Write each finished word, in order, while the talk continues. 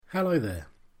Hello there.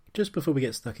 Just before we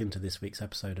get stuck into this week's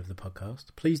episode of the podcast,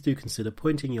 please do consider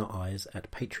pointing your eyes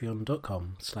at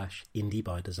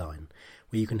patreon.com/indiebydesign,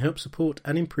 where you can help support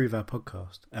and improve our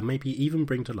podcast, and maybe even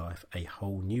bring to life a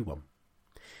whole new one.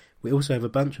 We also have a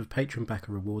bunch of Patreon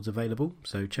backer rewards available,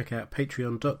 so check out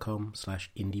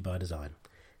patreon.com/indiebydesign.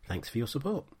 Thanks for your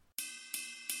support.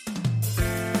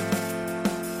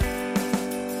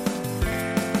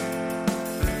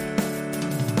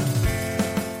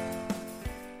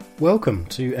 Welcome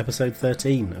to episode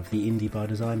 13 of the Indie by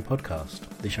Design podcast,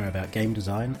 the show about game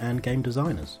design and game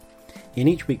designers. In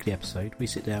each weekly episode, we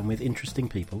sit down with interesting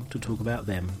people to talk about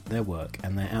them, their work,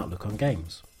 and their outlook on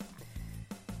games.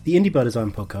 The Indie by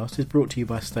Design podcast is brought to you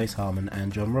by Stace Harmon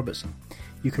and John Robertson.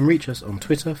 You can reach us on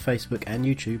Twitter, Facebook, and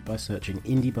YouTube by searching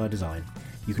Indie by Design.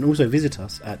 You can also visit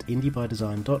us at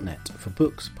indiebydesign.net for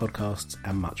books, podcasts,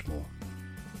 and much more.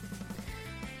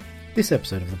 This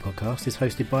episode of the podcast is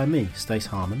hosted by me, Stace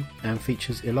Harmon, and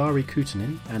features Ilari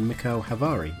Kutunen and Mikhail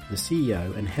Havari, the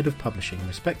CEO and Head of Publishing,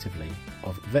 respectively,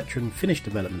 of veteran Finnish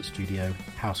development studio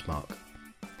Housemarque.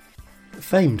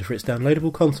 Famed for its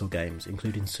downloadable console games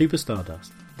including Super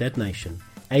Stardust, Dead Nation,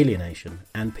 Alienation,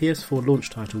 and PS4 launch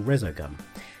title Resogun,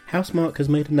 Housemarque has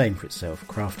made a name for itself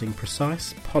crafting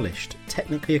precise, polished,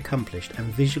 technically accomplished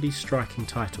and visually striking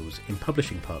titles in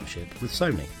publishing partnership with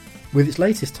Sony. With its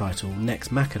latest title,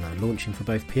 Nex Machina, launching for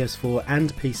both PS4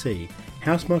 and PC,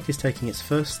 Housemarque is taking its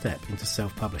first step into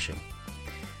self-publishing.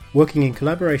 Working in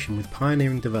collaboration with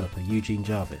pioneering developer Eugene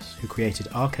Jarvis, who created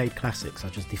arcade classics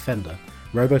such as Defender,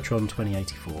 Robotron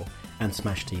 2084 and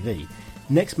Smash TV,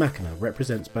 Nex Machina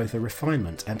represents both a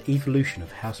refinement and evolution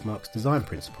of Housemarque's design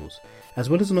principles, as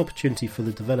well as an opportunity for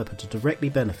the developer to directly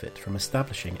benefit from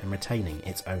establishing and retaining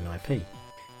its own IP.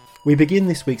 We begin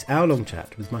this week's hour-long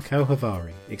chat with Mikhail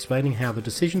Havari, explaining how the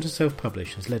decision to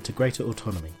self-publish has led to greater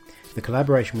autonomy, the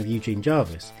collaboration with Eugene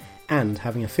Jarvis, and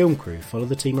having a film crew follow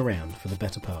the team around for the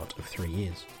better part of 3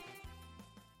 years.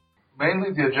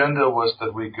 Mainly the agenda was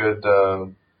that we could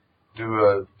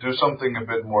do something a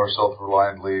bit more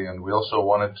self-reliantly, and we also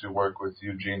wanted to work with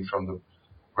Eugene from the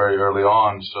very early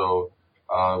on, so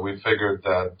we figured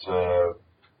that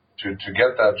to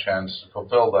get that chance, to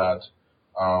fulfill that,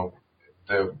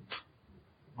 the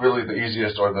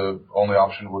easiest or the only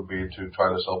option would be to try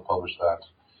to self-publish that.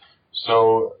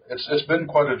 So it's been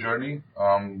quite a journey.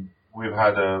 We've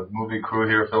had a movie crew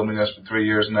here filming us for 3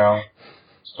 years now,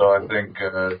 so I think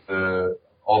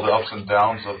all the ups and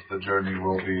downs of the journey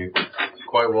will be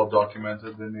quite well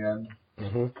documented in the end.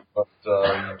 Mm-hmm. But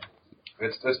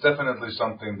it's definitely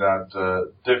something that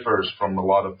differs from a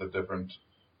lot of the different.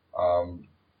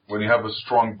 When you have a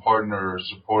strong partner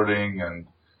supporting and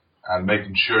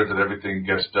making sure that everything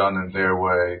gets done in their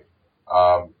way,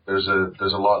 there's a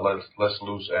lot less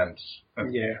loose ends.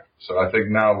 Yeah. So I think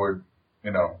now we're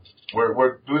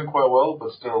doing quite well,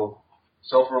 but still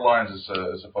self-reliance is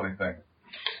a funny thing.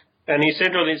 And it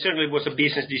certainly was a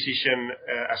business decision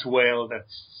as well,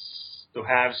 that's to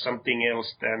have something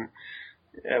else than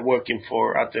working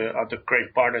for other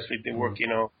great partners we've been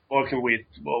working with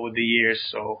over the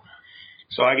years.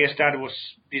 So I guess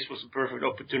this was a perfect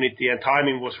opportunity, and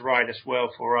timing was right as well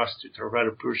for us to try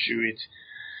to pursue it.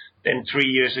 Then 3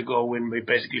 years ago when we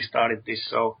basically started this,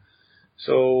 so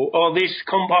all this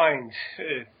combined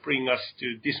bring us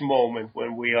to this moment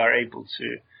when we are able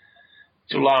to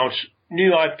launch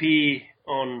new IP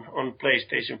on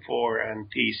PlayStation 4 and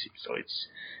PC. So it's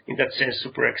in that sense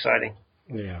super exciting.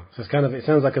 Yeah, so it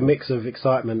sounds like a mix of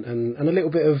excitement and a little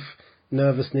bit of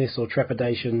nervousness or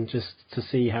trepidation just to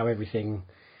see how everything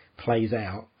plays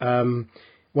out.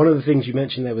 One of the things you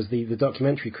mentioned there was the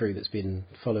documentary crew that's been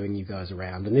following you guys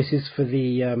around, and this is for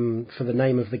the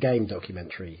Name of the Game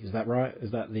documentary. Is that right?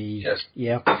 Is that the... Yes.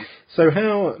 Yeah. So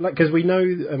how, because we know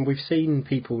and we've seen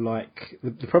people like,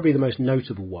 probably the most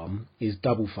notable one is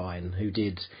Double Fine, who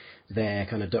did their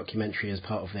kind of documentary as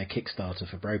part of their Kickstarter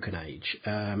for Broken Age,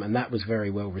 and that was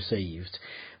very well received.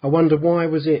 I wonder why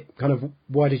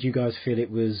did you guys feel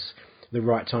it was the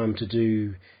right time to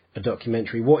do a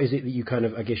documentary? What is it that you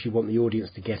I guess you want the audience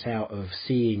to get out of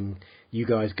seeing you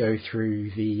guys go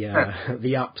through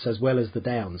the ups as well as the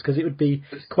downs? Because it would be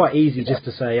quite easy just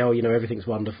to say, everything's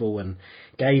wonderful and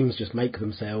games just make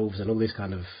themselves and all this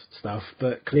kind of stuff,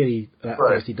 but clearly that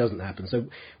obviously doesn't happen. So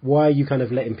why are you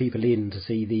letting people in to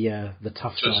see the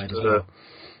tough side as well?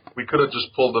 We could have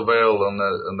just pulled the veil on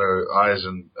their eyes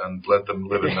and let them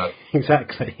live in that.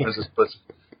 Exactly. But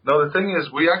no, the thing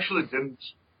is, we actually didn't.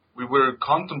 We were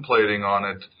contemplating on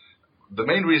it. The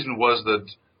main reason was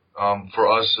that for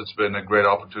us, it's been a great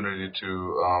opportunity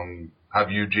to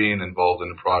have Eugene involved in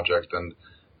the project, and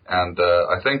And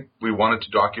I think we wanted to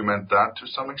document that to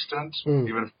some extent,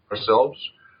 even for ourselves,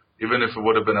 even if it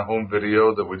would have been a home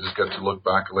video that we just get to look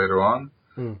back later on.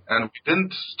 And we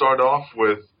didn't start off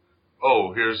with,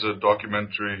 oh, here's a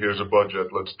documentary, here's a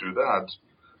budget, let's do that.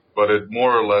 But it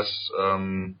more or less,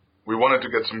 we wanted to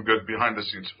get some good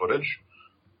behind-the-scenes footage.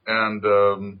 And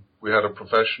we had a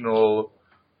professional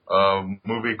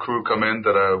movie crew come in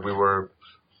that we were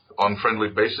on friendly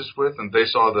basis with, and they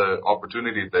saw the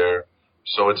opportunity there.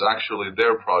 So it's actually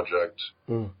their project,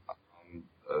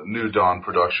 New Dawn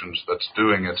Productions, that's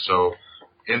doing it. So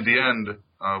in the end,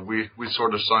 we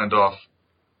sort of signed off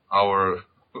our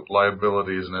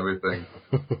liabilities and everything.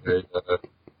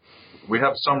 We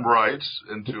have some rights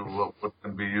into what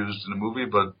can be used in a movie,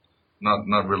 but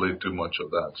not really too much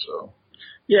of that. So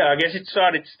yeah, I guess it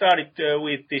started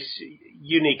with this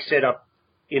unique setup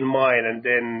in mind, and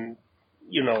then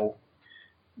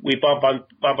we bump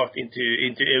up into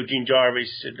Eugene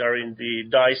Jarvis during the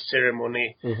DICE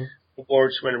ceremony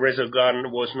awards when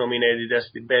Resogun was nominated as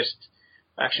the best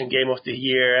action game of the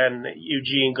year, and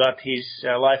Eugene got his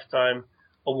lifetime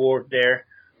award there.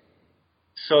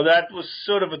 So that was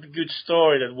sort of a good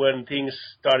story, that when things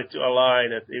started to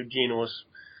align, that Eugene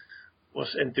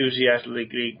was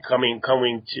enthusiastically coming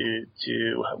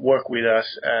to work with us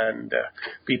and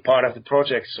be part of the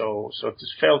project. So it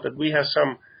just felt that we have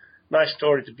some nice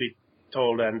story to be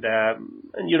told, and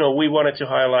we wanted to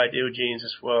highlight Eugene's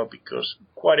as well, because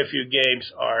quite a few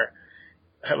games are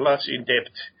lots in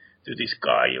depth to this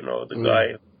guy. The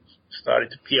guy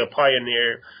started to be a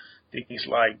pioneer things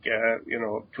like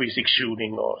 3-6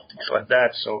 shooting or things like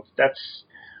that. So that's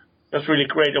really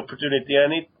great opportunity,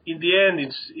 and in the end,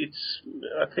 it's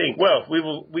I think, well,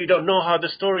 we don't know how the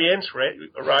story ends, right?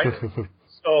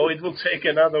 So it will take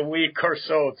another week or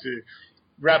so to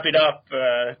wrap it up,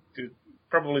 to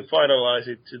probably finalize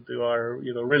it to do our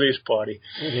release party.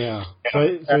 Yeah. So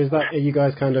is that, are you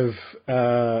guys kind of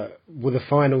will the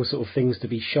final sort of things to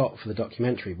be shot for the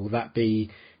documentary? Will that be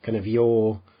kind of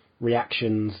your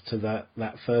reactions to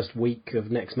that first week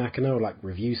of Nex Machina, or like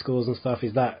review scores and stuff?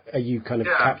 Are you kind of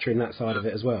capturing that side of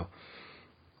it as well?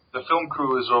 The film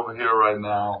crew is over here right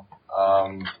now.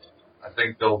 I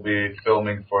think they'll be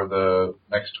filming for the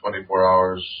next 24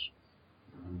 hours,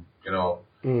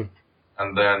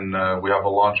 and then we have a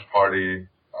launch party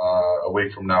a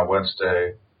week from now,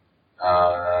 Wednesday,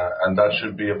 and that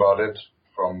should be about it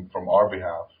from our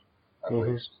behalf, at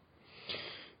least.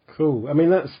 Cool. I mean,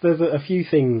 there's a few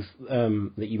things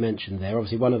that you mentioned there.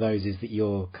 Obviously, one of those is that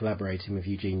you're collaborating with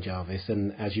Eugene Jarvis,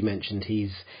 and as you mentioned,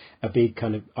 he's a big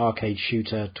kind of arcade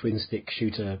shooter, twin-stick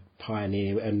shooter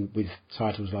pioneer, and with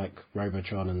titles like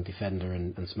Robotron and Defender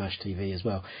and Smash TV as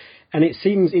well. And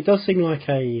it does seem like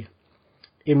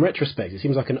in retrospect, it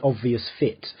seems like an obvious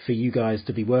fit for you guys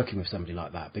to be working with somebody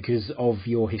like that, because of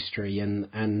your history,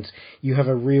 and you have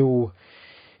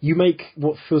you make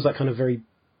what feels like kind of very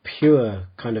pure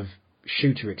kind of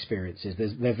shooter experiences.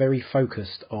 They're very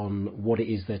focused on what it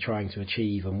is they're trying to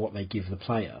achieve and what they give the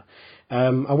player.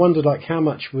 I wondered, like, how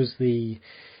much was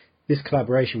this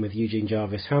collaboration with Eugene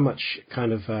Jarvis, how much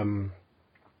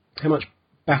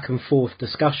back and forth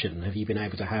discussion have you been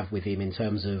able to have with him in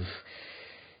terms of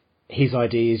his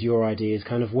ideas, your ideas,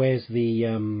 kind of where's the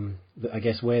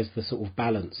sort of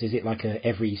balance? Is it like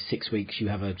every 6 weeks you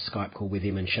have a Skype call with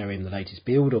him and show him the latest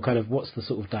build, or kind of what's the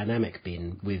sort of dynamic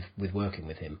been with working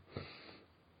with him?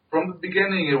 From the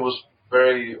beginning, it was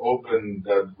very open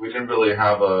that we didn't really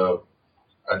have a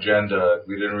agenda.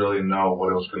 We didn't really know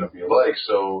what it was going to be like.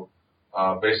 So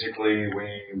basically,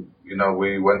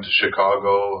 we went to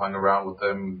Chicago, hung around with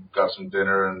him, got some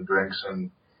dinner and drinks, and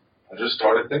I just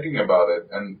started thinking about it.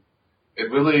 And it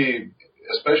really,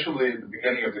 especially at the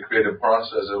beginning of the creative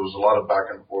process, it was a lot of back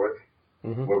and forth,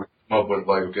 where we come up with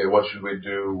like, okay, what should we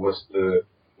do? What's the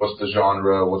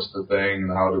genre? What's the thing?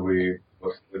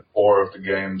 What's the core of the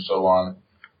game? So on.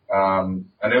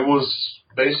 And it was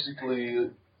basically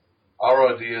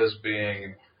our ideas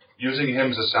being using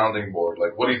him as a sounding board.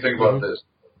 Like, what do you think about this?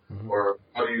 Or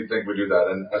how do you think we do that?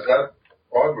 And as that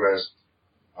progressed,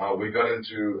 we got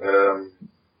into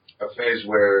a phase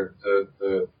where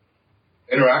the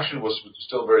interaction was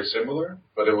still very similar,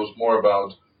 but it was more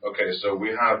about, okay, so we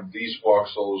have these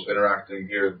voxels interacting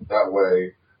here that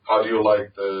way. How do you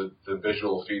like the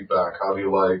visual feedback? How do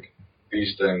you like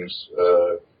these things?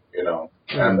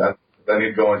 And then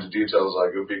he'd go into details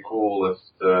like, it would be cool if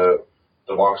the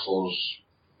voxels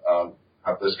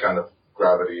have this kind of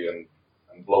gravity and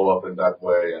blow up in that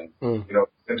way, and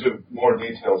into more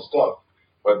detailed stuff.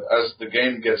 But as the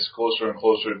game gets closer and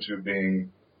closer to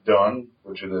being done,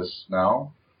 which it is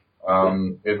now,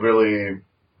 it really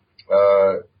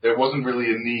there wasn't really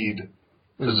a need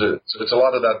because it's a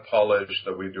lot of that polish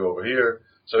that we do over here.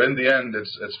 So in the end,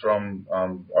 it's from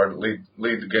our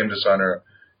lead game designer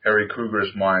Harry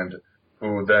Kruger's mind,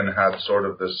 who then had sort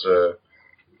of this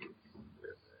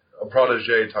a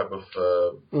protege type of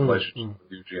relationship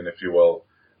with Eugene, if you will.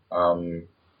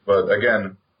 But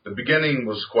again, the beginning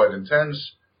was quite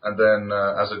intense, and then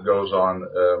as it goes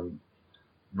on,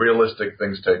 realistic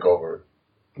things take over.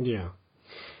 Yeah.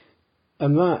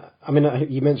 And that, I mean,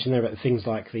 you mentioned there about things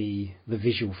like the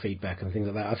visual feedback and things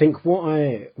like that. I think what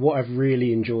I've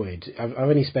really enjoyed, I've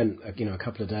only spent a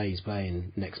couple of days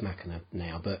playing Nex Machina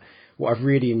now, but what I've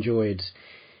really enjoyed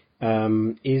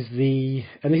is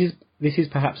this is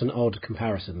perhaps an odd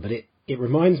comparison, but it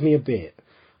reminds me a bit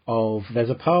of,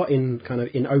 there's a part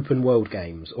in open world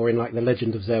games, or in like the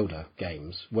Legend of Zelda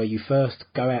games, where you first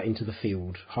go out into the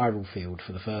field, Hyrule Field,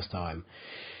 for the first time.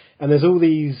 And there's all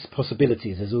these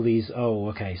possibilities, there's all these,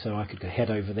 so I could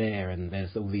head over there, and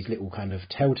there's all these little kind of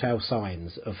telltale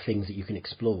signs of things that you can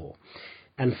explore.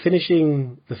 And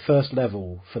finishing the first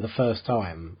level for the first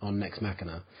time on Nex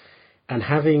Machina, and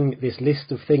having this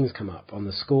list of things come up on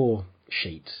the score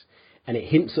sheet, and it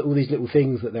hints at all these little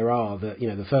things that there are that,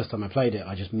 the first time I played it,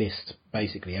 I just missed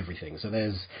basically everything. So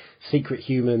there's secret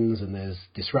humans, and there's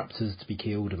disruptors to be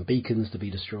killed, and beacons to be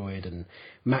destroyed, and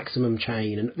maximum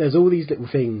chain, and there's all these little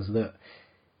things that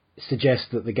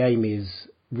suggest that the game is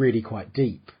really quite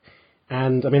deep.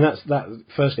 And I mean,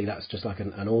 firstly, that's just like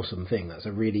an awesome thing. That's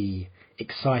a really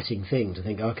exciting thing to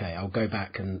think, okay, I'll go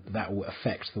back and that will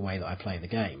affect the way that I play the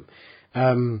game.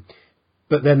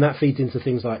 But then that feeds into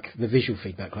things like the visual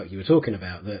feedback, like you were talking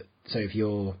about, that so if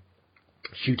you're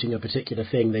shooting a particular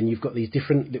thing, then you've got these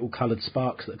different little coloured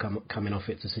sparks that are coming off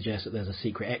it to suggest that there's a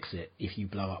secret exit if you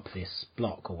blow up this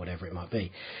block or whatever it might be.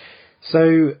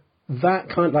 So that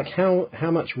kind of like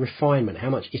how much refinement, how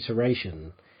much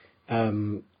iteration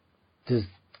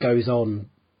goes on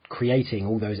creating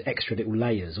all those extra little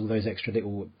layers, all those extra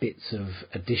little bits of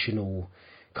additional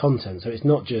content. So it's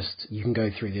not just you can go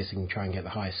through this and try and get the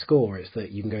highest score, it's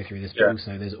that you can go through this, but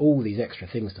also there's all these extra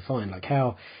things to find. Like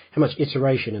how much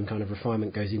iteration and kind of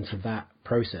refinement goes into that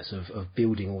process of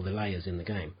building all the layers in the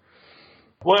game.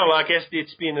 Well, I guess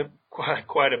it's been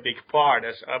quite a big part,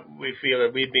 as we feel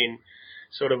that we've been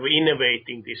sort of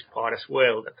innovating this part as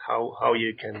well, that how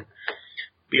you can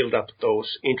build up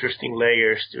those interesting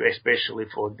layers to, especially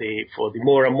for the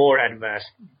more and more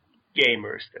advanced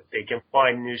gamers, that they can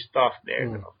find new stuff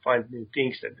there, find new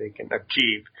things that they can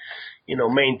achieve,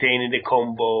 maintaining the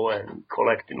combo and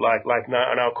collecting like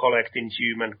now collecting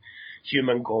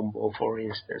human combo, for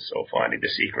instance, or finding the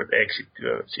secret exit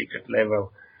to a secret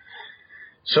level.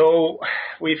 So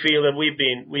we feel that we've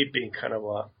been kind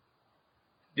of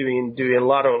doing a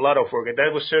lot of work, and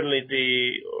that was certainly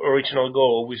the original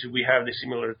goal. We have the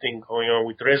similar thing going on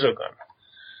with Resogun.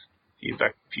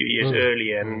 A few years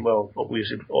earlier, and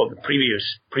obviously all the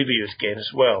previous games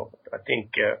as well. I think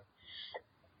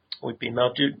we've been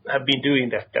have been doing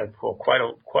that for quite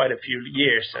a few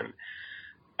years, and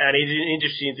it's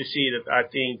interesting to see that I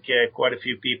think quite a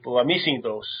few people are missing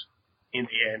those in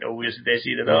the end. Obviously, they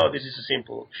see that this is a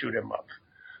simple shoot 'em up.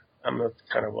 I'm not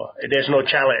there's no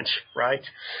challenge, right?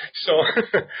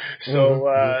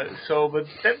 But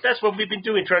that's what we've been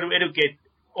doing, trying to educate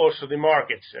also the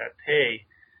markets that hey,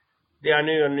 there are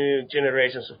new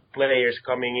generations of players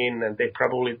coming in, and they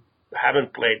probably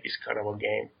haven't played this kind of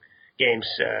games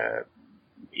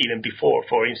even before.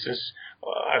 For instance,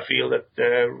 I feel that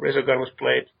Resogun was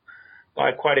played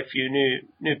by quite a few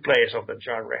new players of the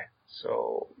genre.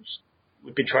 So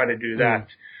we've been trying to do that,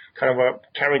 kind of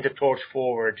carrying the torch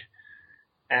forward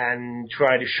and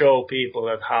try to show people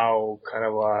that how kind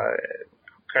of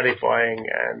gratifying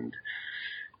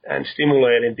and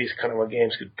stimulating these kind of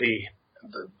games could be.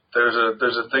 There's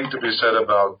a thing to be said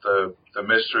about the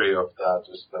mystery of that,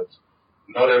 is that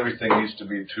not everything needs to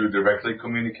be too directly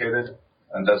communicated,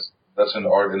 and that's an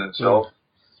art in itself.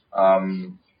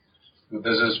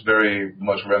 This is very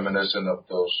much reminiscent of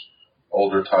those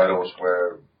older titles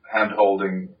where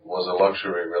hand-holding was a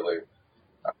luxury, really.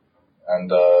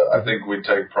 And I think we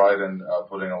take pride in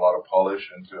putting a lot of polish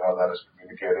into how that is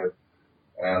communicated.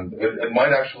 And it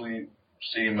might actually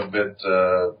seem a bit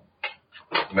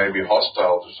maybe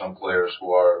hostile to some players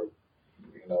who are,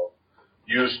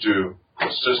 used to a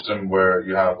system where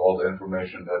you have all the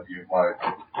information that you might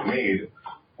need.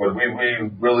 But we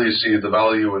really see the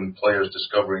value in players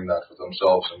discovering that for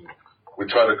themselves, and we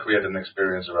try to create an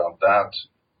experience around that.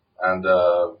 And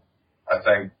I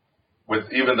think with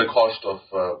even the cost of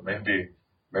maybe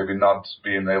not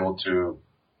being able to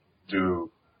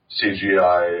do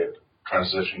CGI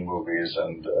transition movies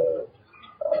and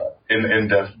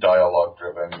in-depth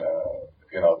dialogue-driven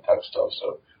type stuff.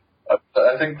 So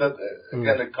I think that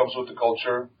again it comes with the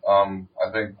culture.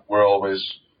 I think we're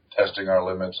always testing our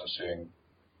limits and seeing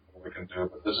what we can do.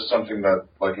 But this is something that,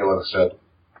 like Ilya said,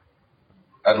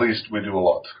 at least we do a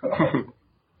lot.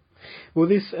 Well,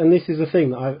 this is the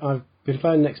thing that I've been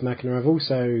playing Nex Machina. I've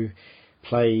also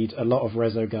played a lot of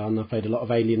Resogun. I've played a lot of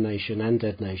Alien Nation and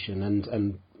Dead Nation,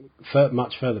 and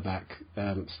much further back,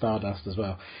 Stardust as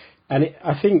well. And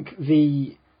I think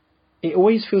it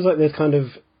always feels like there's kind of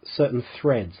certain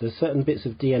threads. There's certain bits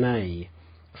of DNA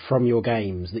from your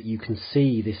games that you can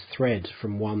see this thread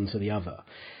from one to the other.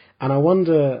 And I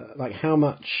wonder, like, how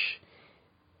much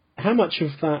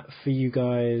of that for you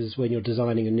guys when you're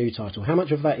designing a new title, how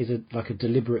much of that is a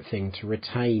deliberate thing to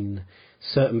retain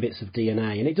certain bits of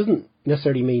DNA? And it doesn't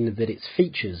necessarily mean that it's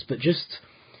features, but just,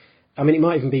 I mean, it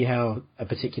might even be how a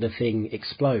particular thing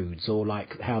explodes, or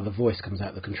like how the voice comes out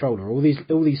of the controller, all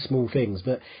these small things.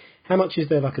 But how much is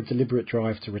there like a deliberate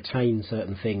drive to retain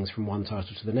certain things from one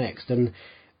title to the next? And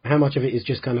how much of it is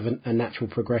just kind of a natural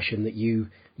progression that you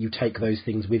take those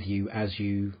things with you as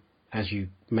you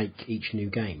make each new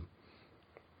game?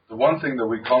 The one thing that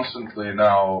we constantly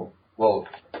now,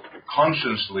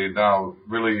 consciously now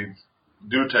really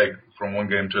do take from one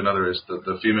game to another is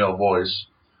the female voice.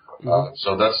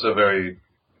 So that's a very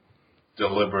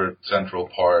deliberate central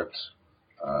part,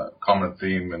 common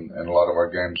theme in a lot of our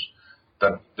games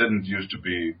that didn't used to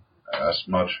be as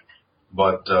much.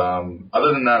 But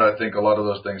other than that, I think a lot of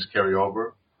those things carry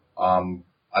over.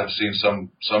 I've seen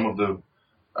some of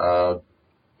the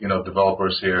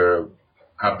developers here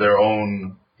have their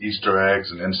own Easter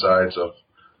eggs and insights of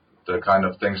the kind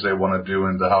of things they want to do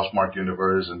in the Housemarque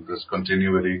universe and this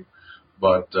continuity.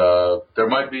 But there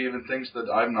might be even things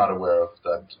that I'm not aware of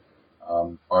that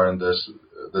are in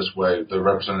this way, they're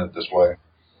represented this way.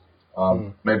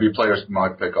 Maybe players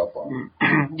might pick up on.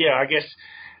 Yeah, I guess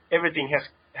everything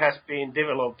has been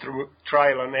developed through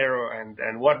trial and error,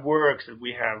 and what works that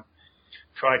we have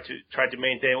tried to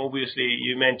maintain. Obviously,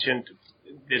 you mentioned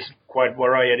there's quite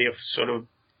variety of sort of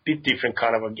bit different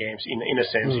kind of games in a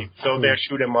sense. So they're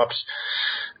shoot 'em ups,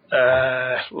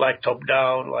 like top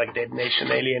down, like Dead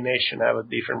Nation, Alien Nation have a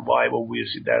different vibe.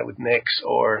 Obviously, that with Nex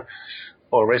or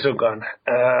Resogun.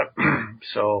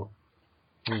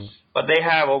 But they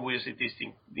have obviously this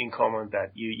thing in common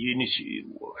that you need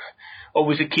to,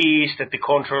 obviously key is that the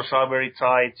controls are very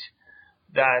tight,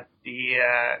 that the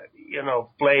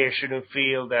players shouldn't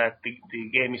feel that the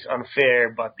game is unfair,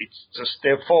 but it's just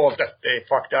their fault that they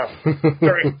fucked up.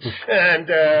 Sorry. And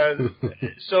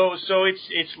so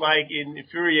it's like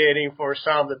infuriating for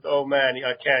some that, oh man,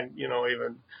 I can't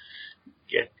even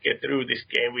get through this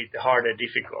game with the harder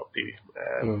difficulty.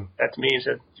 That means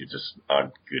that you just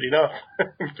aren't good enough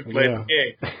to play the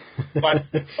game.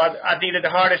 But I think that the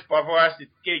hardest part for us is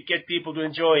to get people to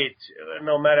enjoy it,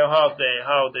 no matter how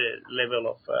the level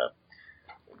of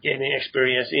gaming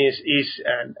experience is,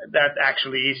 and that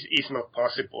actually is not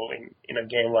possible in a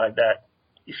game like that,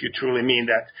 if you truly mean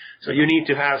that. So you need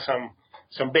to have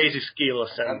some basic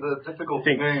skills and the difficult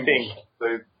things.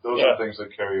 Those are things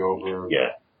that carry over.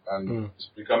 Yeah. And it's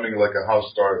becoming like a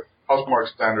Housemarque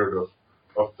standard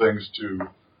of things to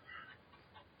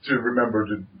remember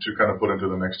to kind of put into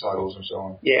the next titles and so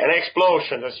on. Yeah, and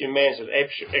explosion, as you mentioned,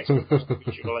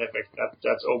 visual effects,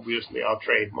 that's obviously our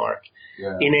trademark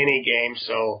in any game.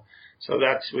 So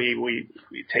that's we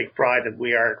take pride that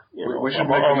we are we should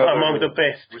among the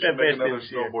best. We should make another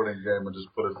snowboarding game and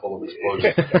just put it full of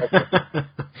explosions.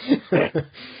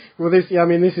 Well, this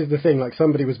is the thing. Like,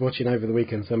 somebody was watching over the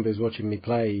weekend. Somebody was watching me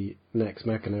play Nex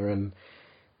Machina, and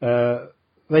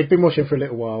they'd been watching for a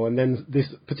little while, and then this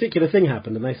particular thing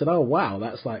happened, and they said, "Oh wow,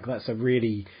 that's a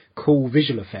really cool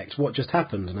visual effect. What just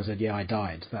happened?" And I said, "Yeah, I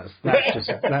died.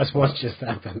 That's what just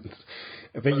happened."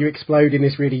 But you explode in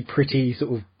this really pretty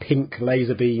sort of pink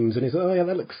laser beams, and it's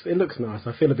it looks nice.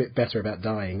 I feel a bit better about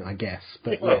dying, I guess.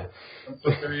 But yeah.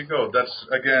 So there you go. That's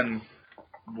again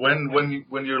when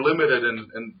you're limited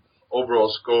in overall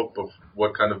scope of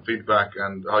what kind of feedback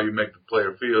and how you make the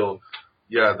player feel.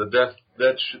 Yeah, the death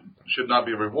should not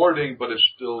be rewarding, but it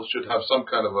still should have some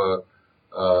kind of a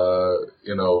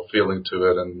feeling to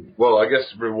it, and I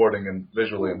guess rewarding and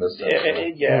visually in this sense.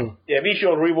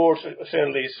 Visual rewards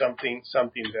certainly is something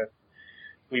that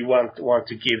we want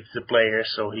to give to the player,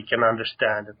 so he can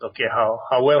understand that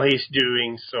how well he's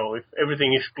doing. So if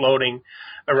everything is exploding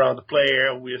around the player,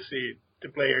 obviously the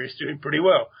player is doing pretty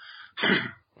well.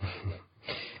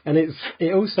 And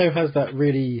it also has that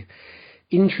really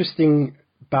interesting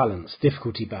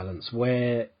difficulty balance,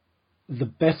 where the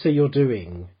better you're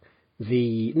doing,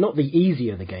 not the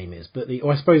easier the game is, but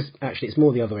or I suppose actually it's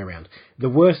more the other way around. The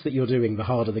worse that you're doing, the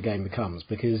harder the game becomes,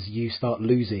 because you start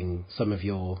losing some of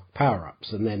your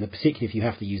power-ups, and then particularly if you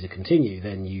have to use a continue,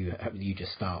 then you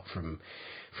just start from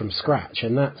scratch,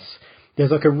 and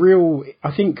there's like a real,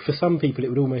 I think for some people it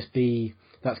would almost be,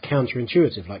 that's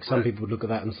counterintuitive. Like some people would look at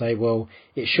that and say, well,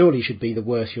 it surely should be the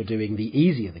worse you're doing, the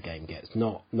easier the game gets,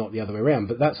 not the other way around.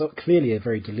 But that's clearly a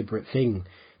very deliberate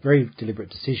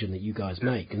decision that you guys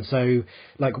make. And so,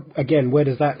 like, again, where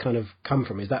does that kind of come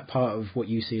from? Is that part of what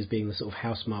you see as being the sort of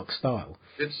Housemarque style?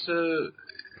 It's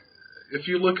if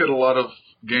you look at a lot of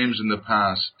games in the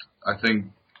past, I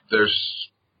think there's,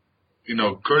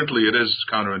 currently it is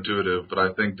counterintuitive, but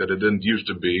I think that it didn't used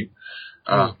to be.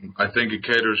 I think it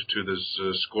caters to this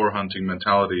score hunting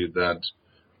mentality that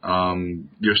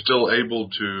you're still able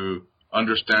to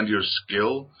understand your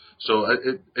skill. So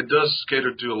it does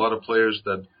cater to a lot of players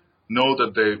that know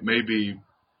that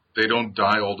they don't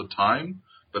die all the time,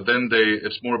 but then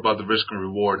it's more about the risk and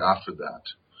reward after that.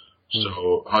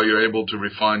 So how you're able to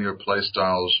refine your play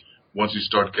styles once you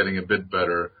start getting a bit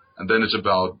better, and then it's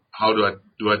about how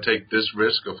do I take this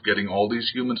risk of getting all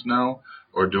these humans now,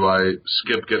 or do I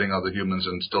skip getting other humans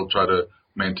and still try to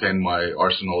maintain my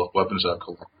arsenal of weapons I've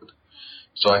collected?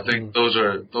 So I think those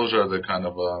are the kind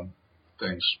of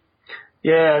things.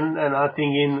 Yeah, and I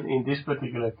think in this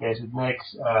particular case with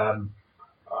Nex,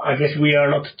 I guess we are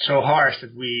not so harsh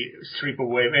that we strip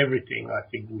away everything. I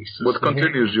think we. With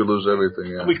continues, you lose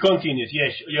everything. Yeah. With continues,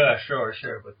 yes, yeah, sure,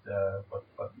 but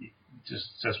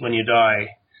just when you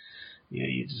die,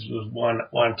 you just lose one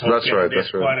token. That's right.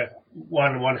 There's quite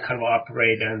one kind of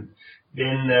upgrade, and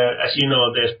then as you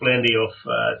know, there's plenty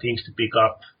of things to pick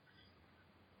up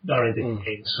during the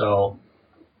game. So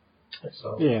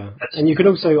yeah, and you can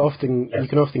also often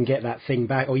get that thing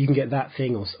back, or you can get that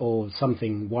thing or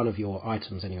something, one of your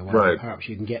items anyway. Right. Perhaps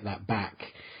you can get that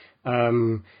back,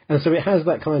 and so it has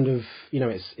that kind of,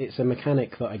 it's a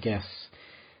mechanic that I guess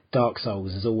Dark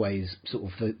Souls is always sort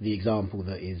of the example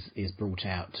that is brought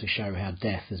out to show how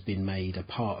death has been made a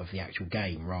part of the actual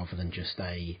game rather than just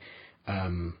a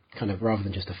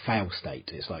fail state.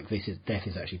 It's like death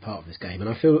is actually part of this game, and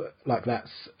I feel like that's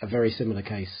a very similar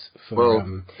case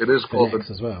for it is called Nex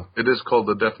as well. It is called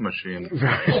the Death Machine.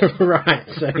 Right.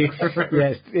 So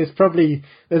yeah, it's probably,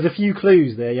 there's a few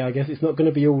clues there. Yeah, I guess it's not going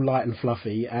to be all light and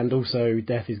fluffy, and also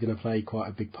death is going to play quite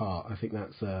a big part. I think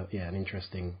that's an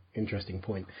interesting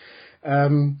point.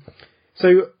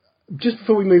 So just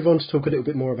before we move on to talk a little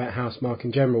bit more about Housemarque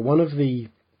in general, one of the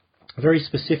very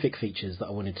specific features that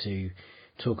I wanted to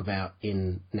talk about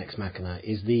in Nex Machina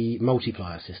is the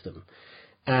multiplier system.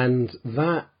 And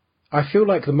that, I feel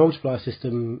like the multiplier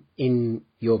system in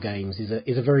your games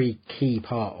is a very key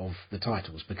part of the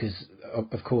titles, because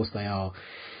of course they are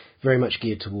very much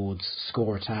geared towards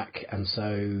score attack, and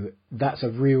so that's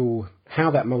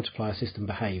how that multiplier system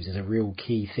behaves is a real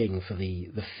key thing for the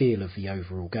feel of the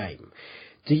overall game.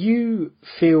 Do you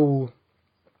feel,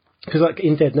 because like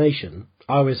in Dead Nation,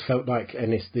 I always felt like,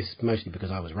 and this mostly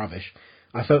because I was rubbish,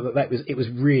 I felt it was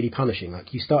really punishing.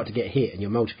 Like, you start to get hit and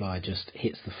your multiplier just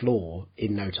hits the floor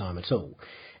in no time at all.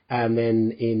 And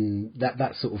then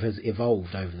that sort of has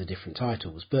evolved over the different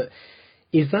titles. But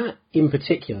is that, in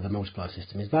particular, the multiplier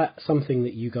system, is that something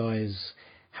that you guys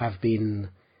have been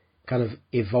kind of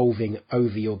evolving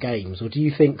over your games? Or do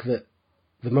you think that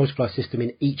the multiplier system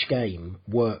in each game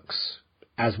works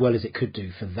as well as it could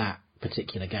do for that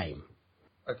particular game?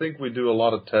 I think we do a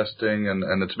lot of testing,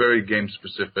 and it's very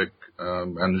game-specific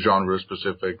and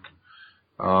genre-specific.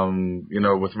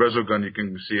 With Resogun, you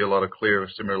can see a lot of clear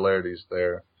similarities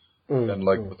there. And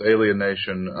with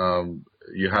Alienation,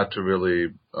 you had to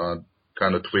really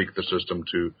kind of tweak the system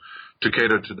to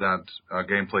cater to that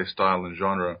gameplay style and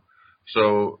genre.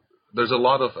 So there's a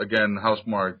lot of, again,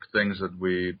 Housemarque things that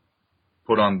we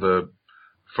put on the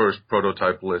first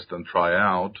prototype list and try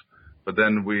out. But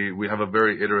then we have a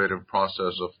very iterative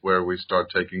process of where we start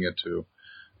taking it to,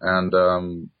 and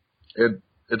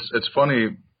it's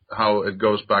funny how it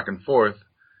goes back and forth,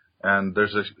 and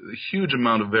there's a huge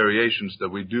amount of variations that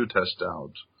we do test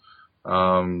out.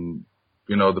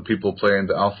 The people playing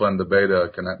the alpha and the beta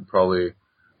can probably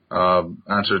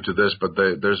answer to this, but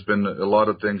there's been a lot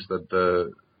of things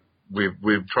that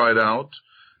we've tried out,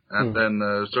 and then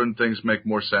certain things make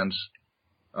more sense.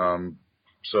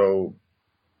 So.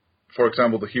 For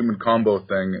example, the human combo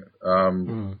thing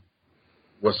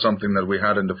was something that we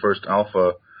had in the first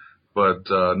alpha, but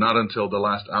not until the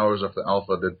last hours of the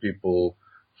alpha did people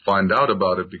find out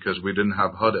about it, because we didn't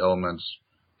have HUD elements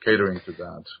catering to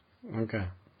that. Okay.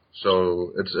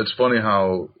 So it's funny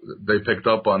how they picked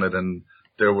up on it, and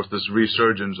there was this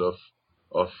resurgence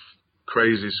of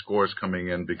crazy scores coming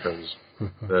in because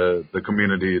the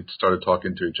community started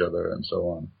talking to each other and so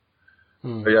on.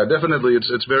 But yeah, definitely,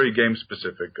 it's very game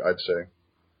specific, I'd say.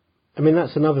 I mean,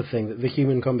 that's another thing, that the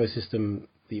human combo system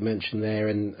that you mentioned there,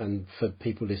 and for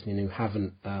people listening who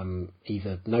haven't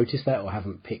either noticed that or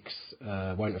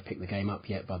won't have picked the game up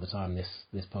yet by the time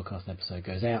this podcast episode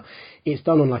goes out, it's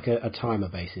done on like a timer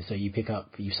basis. So you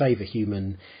save a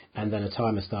human, and then a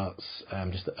timer starts,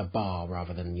 just a bar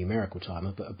rather than a numerical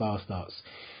timer, but a bar starts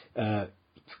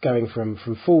going from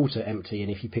full to empty,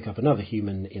 and if you pick up another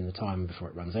human in the time before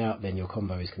it runs out, then your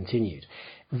combo is continued.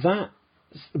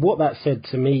 What that said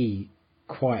to me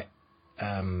quite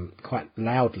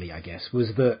loudly, I guess,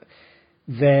 was that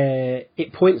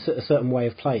it points at a certain way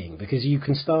of playing, because you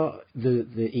can start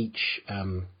each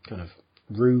kind of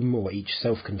room or each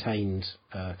self-contained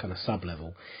kind of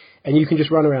sub-level, and you can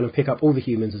just run around and pick up all the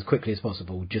humans as quickly as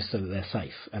possible just so that they're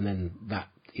safe, and then that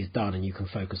is done and you can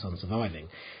focus on surviving.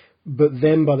 But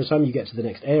then by the time you get to the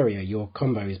next area, your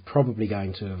combo is probably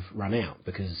going to have run out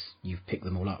because you've picked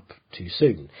them all up too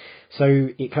soon. So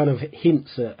it kind of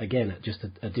hints at just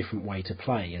a different way to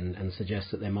play, and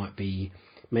suggests that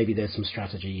maybe there's some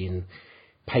strategy in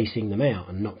pacing them out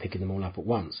and not picking them all up at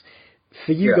once.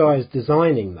 For you guys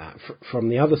designing that from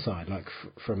the other side, like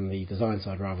from the design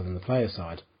side rather than the player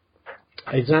side,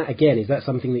 is that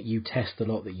something that you test a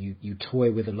lot, that you toy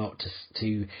with a lot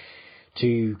to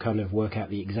kind of work out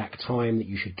the exact time that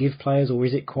you should give players, or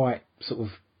is it quite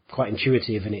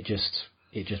intuitive and it just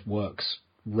works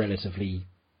relatively?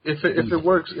 If it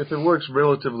works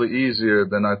relatively easier,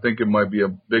 then I think it might be a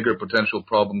bigger potential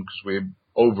problem because we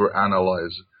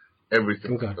overanalyze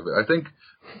everything. Okay. I think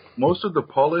most of the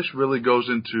polish really goes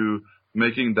into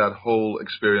making that whole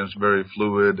experience very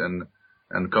fluid and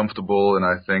comfortable, and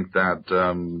I think that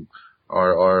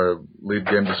our lead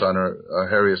game designer,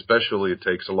 Harry especially,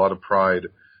 takes a lot of pride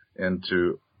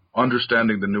into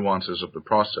understanding the nuances of the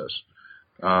process.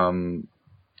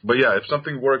 But yeah, if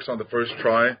something works on the first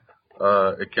try,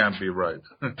 it can't be right.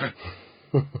 I doubt.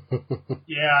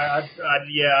 Yeah,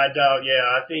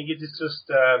 I think it is just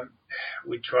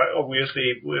we try.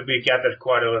 Obviously, we gathered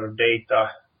quite a lot of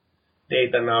data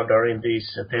now during these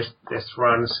test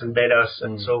runs and betas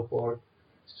and so forth.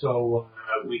 So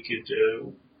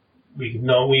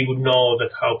we would know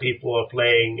that how people are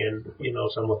playing, and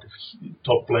some of the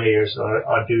top players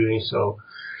are doing so.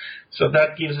 So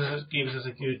that gives us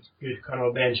a good kind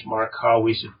of benchmark how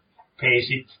we should pace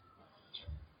it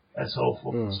and so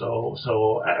forth. So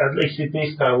at least at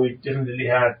this time we definitely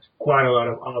had quite a lot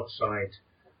of outside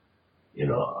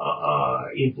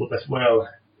input as well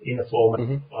in the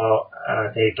form of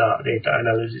data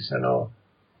analysis and all.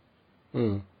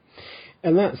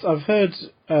 And I've heard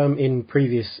in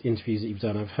previous interviews that you've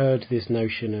done, I've heard this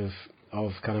notion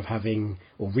of kind of having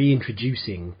or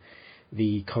reintroducing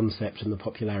the concept and the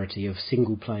popularity of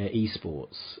single-player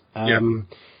esports.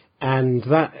 And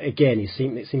that, again, it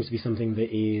seems to be something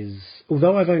that is,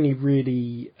 although I've only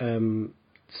really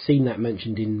seen that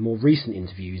mentioned in more recent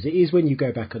interviews, it is when you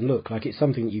go back and look, like it's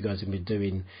something that you guys have been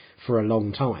doing for a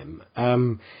long time.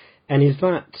 And is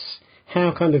that,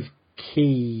 how kind of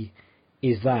key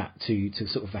is that to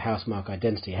sort of the Housemarque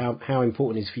identity? How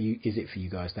important is it for you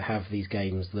guys to have these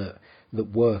games that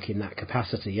work in that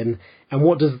capacity? And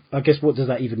what does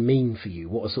that even mean for you?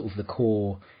 What are sort of the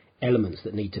core elements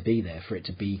that need to be there for it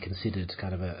to be considered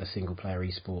kind of a single player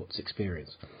esports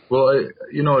experience? Well,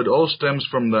 it all stems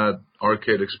from that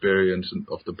arcade experience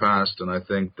of the past, and I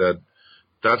think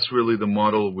that's really the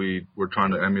model we're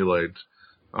trying to emulate,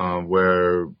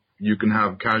 where you can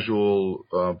have casual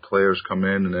players come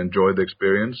in and enjoy the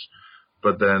experience,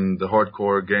 but then the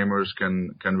hardcore gamers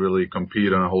can really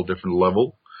compete on a whole different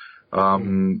level.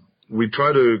 We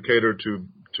try to cater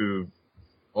to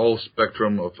all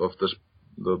spectrum of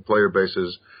the player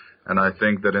bases, and I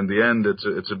think that in the end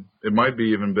it might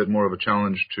be even a bit more of a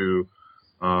challenge to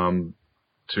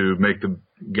make the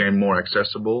game more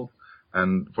accessible.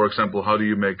 And for example, how do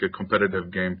you make a competitive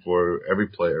game for every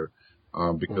player?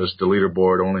 Because the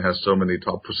leaderboard only has so many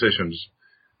top positions.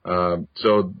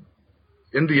 So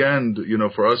in the end,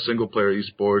 for us, single player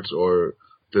esports or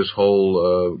this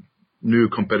whole new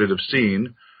competitive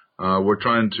scene, we're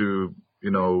trying to,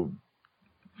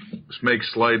 make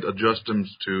slight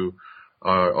adjustments to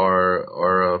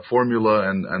our formula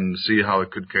and see how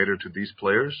it could cater to these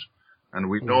players. And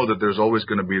we know that there's always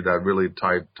going to be that really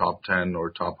tight top 10 or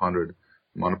top 100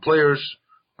 amount of players.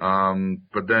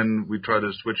 But then we try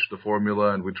to switch the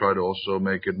formula, and we try to also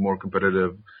make it more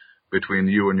competitive between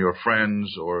you and your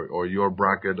friends or your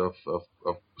bracket of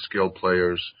skilled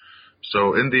players.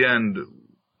 So in the end,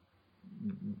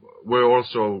 we're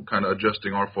also kind of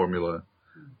adjusting our formula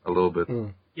a little bit.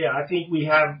 Yeah, I think we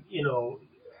have,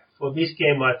 for this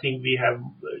game, I think we have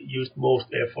used most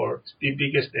effort, the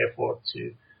biggest effort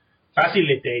to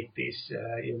facilitate this,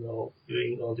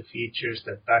 doing all the features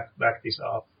that back this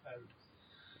up.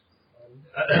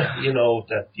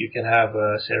 That you can have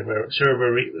a server,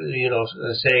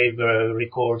 save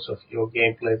records of your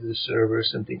gameplay to the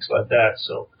servers and things like that.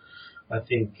 So I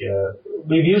think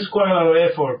we've used quite a lot of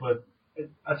effort, but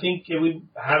I think we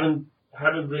haven't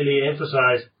really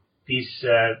emphasized this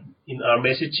in our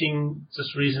messaging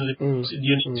just recently.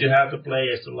 You need to have the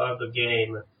players to love the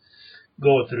game,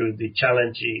 go through the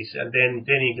challenges, and then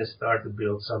you can start to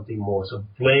build something more. So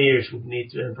players would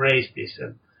need to embrace this,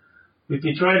 and we've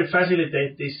been trying to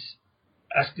facilitate this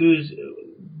as good,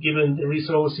 given the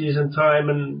resources and time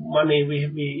and money we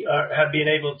have been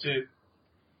able to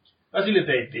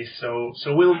facilitate this. So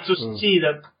we'll just see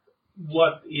that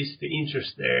what is the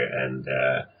interest there,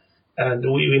 and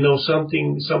we know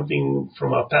something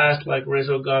from our past, like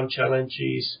Resogun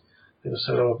challenges. There was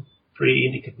sort of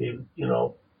pre-indicative,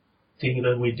 thing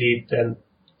that we did, and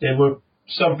there were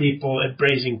some people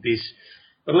embracing this.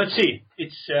 But let's see.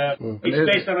 It's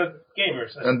based on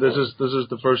gamers. And this is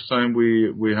the first time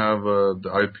we have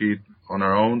the IP on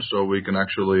our own, so we can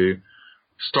actually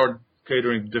start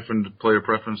catering different player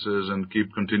preferences and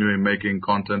keep continuing making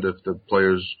content if the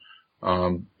players,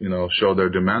 show their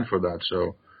demand for that.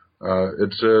 So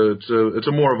it's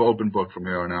a more of an open book from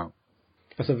here on out.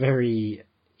 That's a very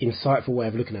insightful way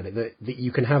of looking at it. That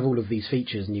you can have all of these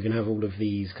features and you can have all of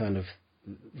these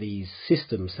these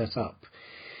systems set up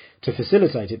to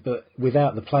facilitate it, but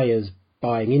without the players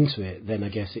buying into it, then I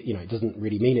guess it doesn't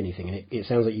really mean anything. And it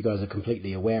sounds like you guys are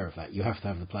completely aware of that. You have to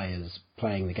have the players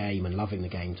playing the game and loving the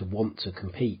game to want to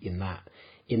compete in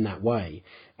that way.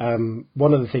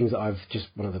 One of the things that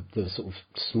one of the sort of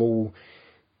small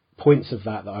points of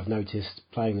that I've noticed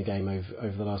playing the game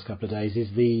over the last couple of days is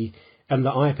and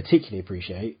that I particularly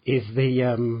appreciate is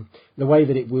the way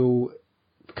that it will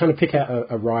kind of pick out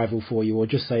a rival for you, or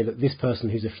just say that this person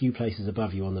who's a few places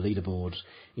above you on the leaderboard,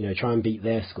 try and beat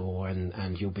their score,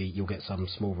 and you'll get some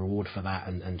small reward for that,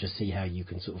 and just see how you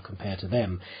can sort of compare to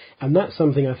them. And that's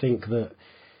something I think that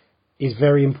is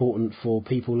very important for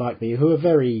people like me who are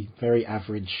very, very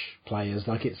average players.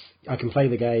 I can play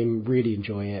the game, really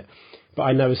enjoy it, but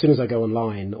I know as soon as I go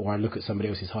online or I look at somebody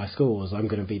else's high scores, I'm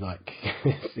going to be like,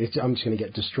 I'm just going to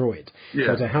get destroyed. Yeah.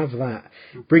 So to have that,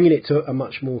 bringing it to a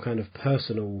much more kind of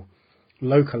personal,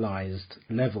 localized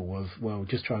level of,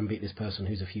 just try and beat this person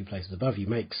who's a few places above you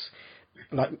makes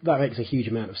a huge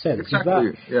amount of sense.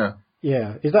 Exactly.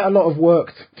 Yeah. Is that a lot of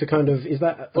work is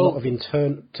that a lot of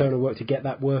internal work to get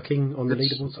that working on the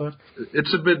leaderboard side?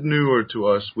 It's a bit newer to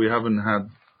us. We haven't had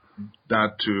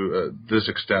that to this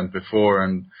extent before.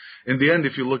 And in the end,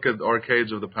 if you look at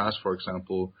arcades of the past, for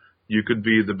example, you could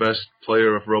be the best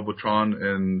player of Robotron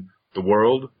in the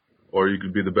world, or you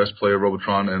could be the best player of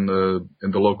Robotron in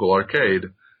the local arcade.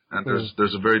 And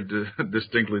there's a very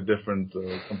distinctly different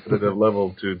competitive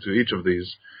level to each of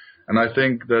these. And I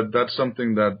think that's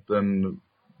something that then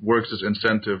works as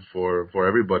incentive for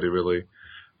everybody, really.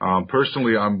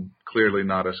 Personally, I'm clearly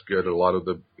not as good as a lot of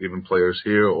the even players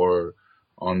here or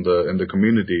in the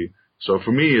community. So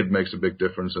for me, it makes a big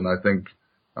difference. And I think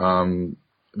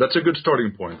that's a good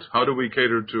starting point. How do we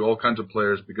cater to all kinds of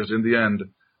players? Because in the end,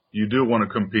 you do want to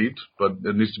compete, but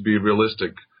it needs to be a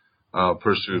realistic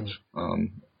pursuit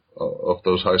of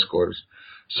those high scores.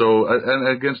 So, and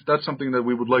again, that's something that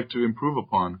we would like to improve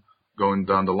upon going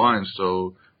down the line.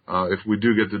 So if we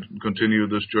do get to continue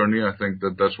this journey, I think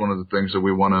that's one of the things that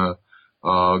we want to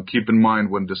keep in mind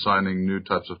when designing new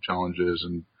types of challenges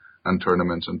and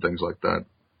tournaments and things like that.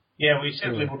 Yeah, we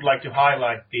certainly would like to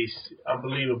highlight these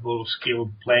unbelievable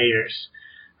skilled players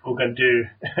who can do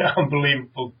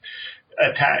unbelievable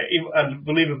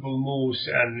moves,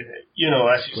 and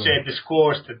as you said, the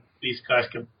scores that these guys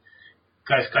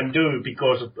can do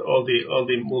because of all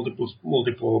the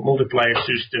multiple multiplier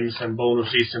systems and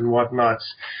bonuses and whatnot.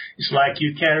 It's like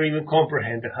you can't even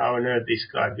comprehend how on earth this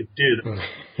guy could do them.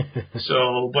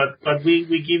 So, but we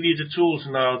give you the tools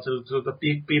now so the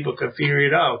people can figure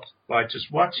it out by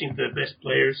just watching the best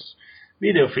players'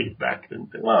 video feedback. And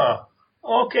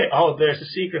okay, there's a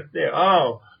secret there.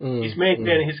 He's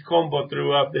maintaining his combo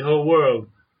throughout the whole world.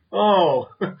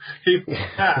 He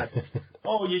had.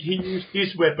 He used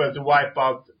his weapon to wipe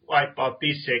out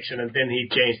this section, and then he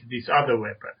changed this other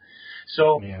weapon.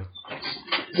 So,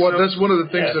 that's one of the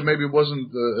things that maybe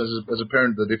wasn't as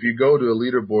apparent, that if you go to a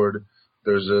leaderboard,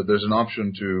 there's an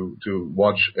option to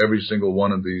watch every single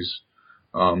one of these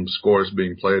scores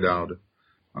being played out.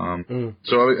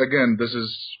 So again, this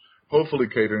is hopefully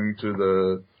catering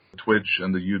to Twitch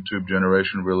and the YouTube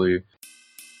generation really.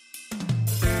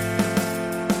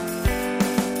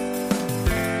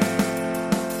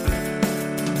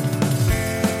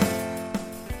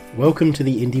 Welcome to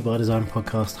the Indie by Design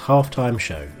podcast halftime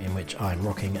show, in which I'm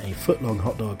rocking a foot-long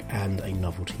hot dog and a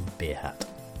novelty beer hat.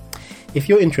 If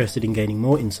you're interested in gaining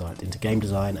more insight into game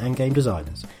design and game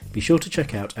designers, be sure to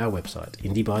check out our website,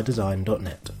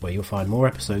 indiebydesign.net, where you'll find more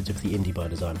episodes of the Indie by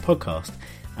Design podcast,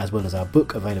 as well as our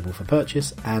book available for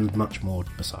purchase and much more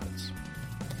besides.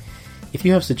 If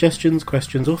you have suggestions,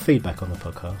 questions or feedback on the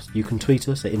podcast, you can tweet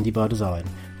us at Indie by Design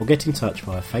or get in touch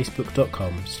via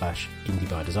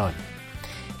facebook.com/indiebydesign.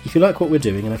 If you like what we're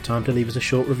doing and have time to leave us a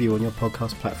short review on your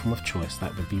podcast platform of choice,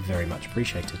 that would be very much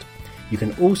appreciated. You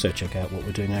can also check out what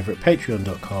we're doing over at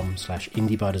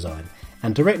patreon.com/indiebydesign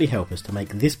and directly help us to make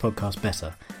this podcast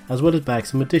better, as well as bag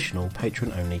some additional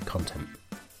patron-only content.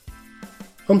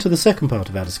 On to the second part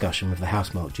of our discussion with the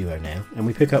Housemarque duo now, and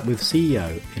we pick up with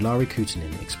CEO Ilari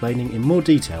Kutunen explaining in more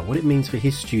detail what it means for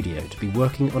his studio to be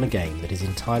working on a game that is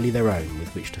entirely their own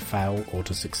with which to fail or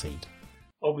to succeed.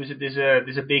 Obviously,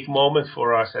 there's a big moment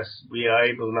for us as we are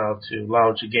able now to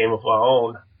launch a game of our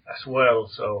own as well.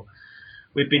 So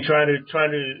we've been trying to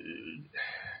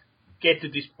get to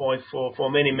this point for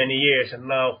many years, and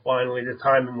now finally the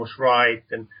timing was right,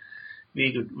 and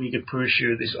we could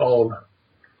pursue this own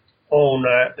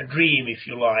dream, if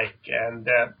you like. And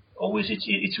always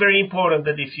it's very important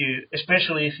that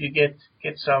especially if you get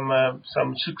some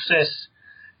success,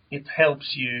 it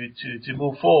helps you to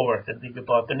move forward and think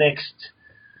about the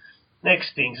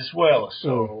next things as well.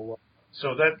 So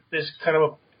that there's kind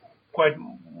of quite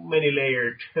many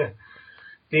layered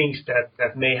things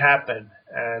that may happen,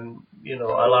 and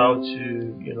allow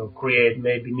to create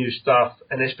maybe new stuff,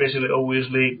 and especially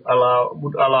obviously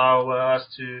would allow us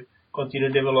to continue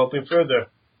developing further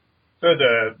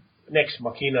Nex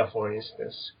Machina, for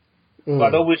instance.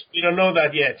 But obviously we don't know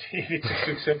that yet if it's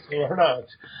successful or not.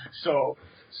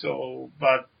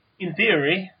 But in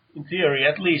theory,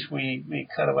 at least we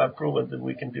kind of have proven that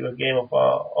we can do a game of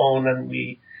our own, and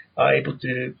we are able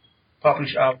to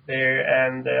publish out there,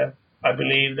 and I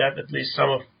believe that at least some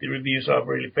of the reviews are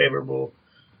really favorable.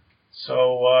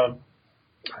 So I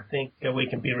think we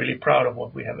can be really proud of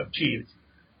what we have achieved.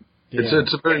 Yeah.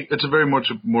 It's a very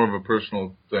much more of a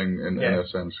personal thing in a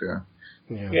sense, yeah.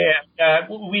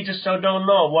 We just don't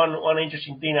know. One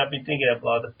interesting thing I've been thinking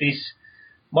about, that this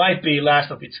might be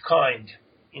last of its kind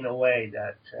in a way,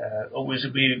 that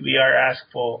obviously we are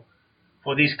asked for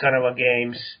these kind of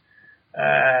games.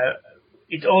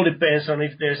 It all depends on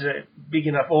if there's a big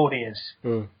enough audience.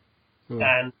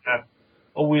 And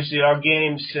obviously our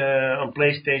games on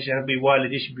PlayStation have been widely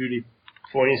distributed,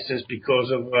 for instance,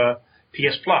 because of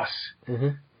PS Plus.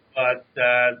 But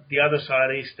the other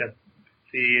side is that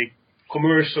the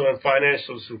commercial and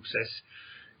financial success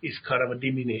is kind of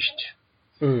diminished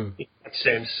in that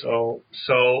sense. So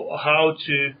how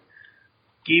to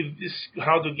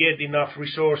get enough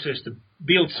resources to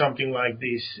build something like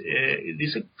this?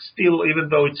 This is still, even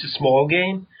though it's a small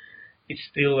game, it's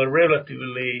still a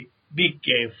relatively big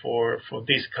game for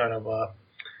this kind of a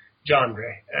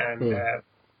genre. And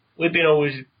we've been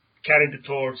always carrying the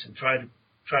torch and trying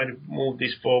to move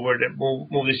this forward and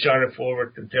move this genre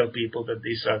forward, and tell people that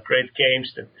these are great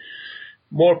games, that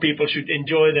more people should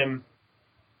enjoy them.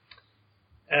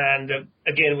 And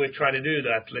again, we're trying to do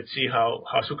that. Let's see how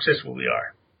successful we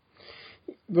are.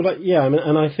 Well,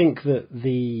 and I think that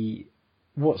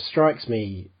what strikes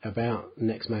me about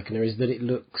Nex Machina is that it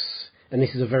looks, and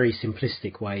this is a very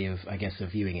simplistic way of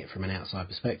viewing it from an outside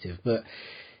perspective, but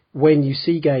when you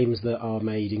see games that are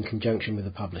made in conjunction with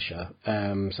a publisher,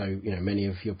 so many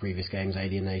of your previous games,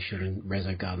 Alienation,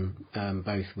 Resogun,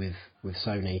 both with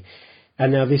Sony,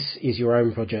 and now this is your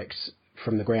own project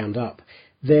from the ground up,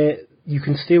 there you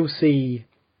can still see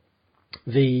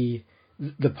the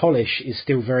polish is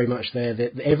still very much there.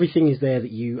 That everything is there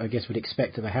that you, would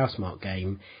expect of a Housemarque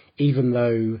game, even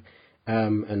though,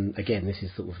 and again, this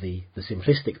is sort of the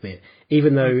simplistic bit,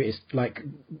 even though it's like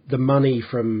the money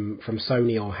from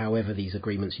Sony, or however these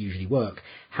agreements usually work,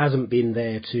 hasn't been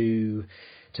there to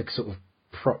sort of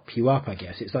prop you up, I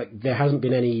guess. It's like there hasn't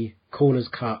been any corners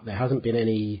cut, there hasn't been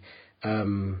any...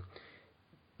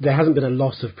 there hasn't been a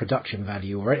loss of production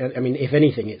value, or if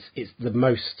anything, it's the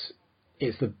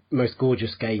most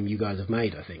gorgeous game you guys have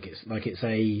made. I think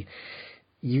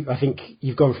I think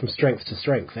you've gone from strength to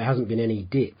strength. There hasn't been any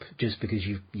dip just because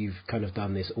you've kind of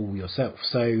done this all yourself.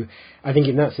 So I think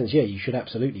in that sense, you should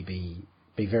absolutely be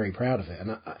very proud of it.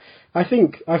 And I feel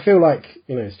like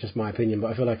it's just my opinion, but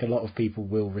I feel like a lot of people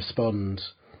will respond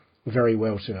very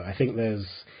well to it. I think there's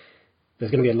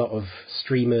there's going to be a lot of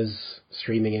streamers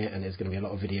streaming it, and there's going to be a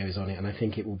lot of videos on it, and I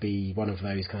think it will be one of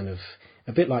those kind of,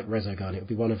 a bit like Resogun, it will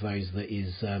be one of those that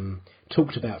is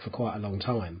talked about for quite a long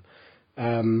time.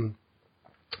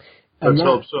 Let's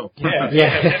hope so.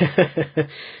 Yeah.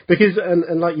 Because,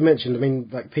 and like you mentioned, I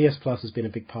mean, like PS Plus has been a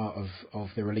big part of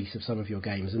the release of some of your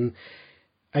games, and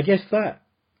I guess that,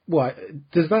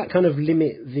 does that kind of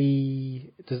limit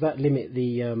the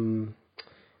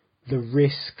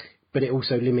risk, but it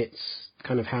also limits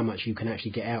kind of how much you can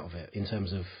actually get out of it in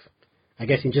terms of, I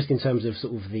guess, in terms of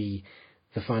sort of the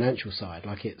financial side,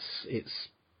 like it's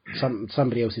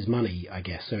somebody else's money, I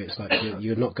guess. So it's like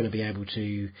you're not going to be able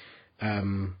to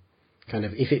kind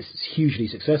of, if it's hugely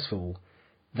successful,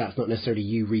 that's not necessarily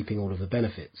you reaping all of the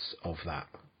benefits of that.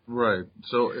 Right.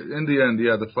 So in the end,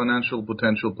 yeah, the financial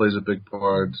potential plays a big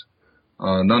part.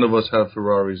 None of us have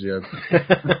Ferraris yet.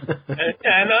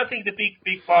 and I think the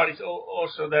big part is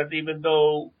also that even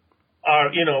though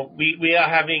we are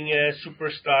having a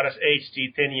Superstardust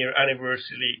HD 10-year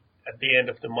anniversary at the end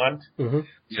of the month,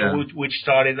 which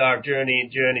started our journey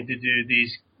to do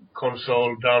these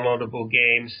console downloadable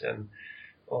games and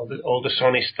all the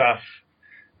Sony stuff.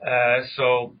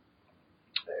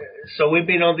 So we've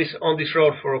been on this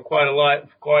road for quite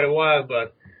a while,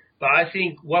 but I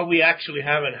think what we actually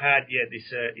haven't had yet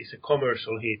is a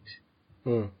commercial hit.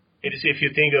 It is, if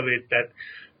you think of it, that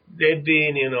they've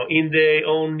been, in their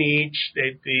own niche,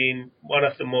 they've been one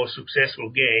of the most successful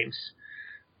games,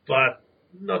 but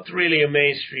not really a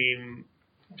mainstream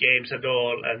games at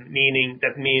all, and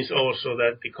that means also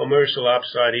that the commercial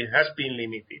upside has been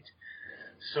limited.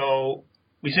 So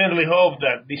we certainly hope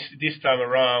that this time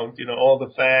around, all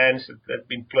the fans that have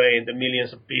been playing, the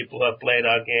millions of people who have played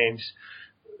our games,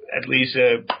 at least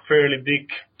a fairly big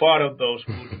part of those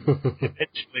would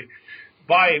eventually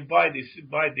buy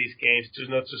these games, to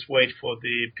not just wait for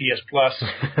the PS Plus,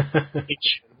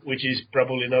 which is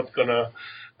probably not gonna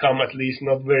come, at least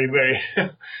not very, very,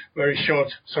 very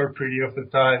short period of the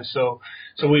time. So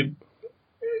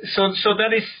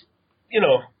that is,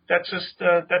 that's just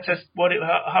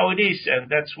how it is, and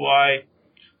that's why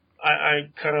I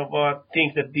kind of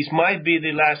think that this might be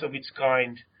the last of its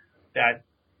kind. That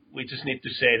we just need to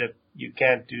say that you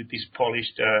can't do this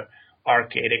polished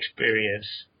arcade experience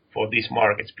for these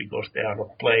markets because there are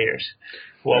not players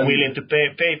who are willing to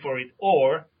pay for it,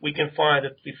 or we can find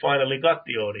that we finally got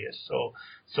the audience. So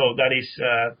that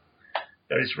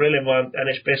is relevant, and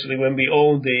especially when we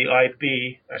own the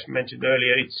IP, as mentioned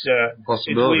earlier, it's a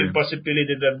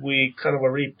possibility that we kind of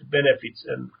reap the benefits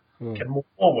and can move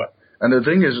forward. And the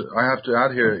thing is, I have to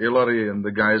add here, Ilari and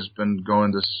the guys been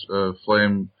going this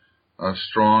flame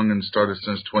strong and started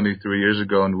since 23 years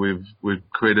ago, and we've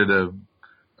created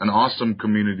an awesome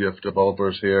community of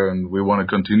developers here, and we want to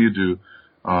continue to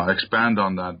expand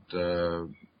on that,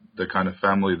 the kind of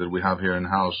family that we have here in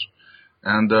house.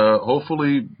 And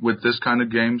hopefully with this kind of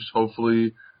games,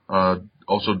 hopefully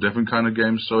also different kind of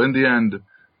games. So in the end,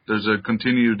 there's a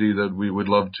continuity that we would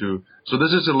love to. So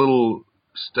this is a little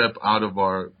step out of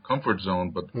our comfort zone,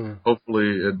 but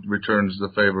hopefully it returns the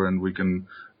favor and we can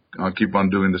keep on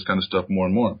doing this kind of stuff more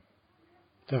and more.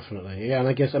 Definitely, yeah, and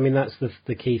I guess, I mean, that's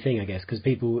the key thing, I guess, because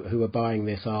people who are buying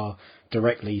this are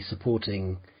directly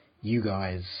supporting you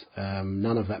guys.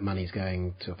 None of that money is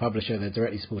going to a publisher. They're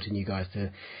directly supporting you guys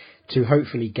to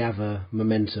hopefully gather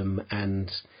momentum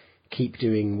and keep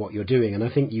doing what you're doing. And I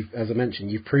think as I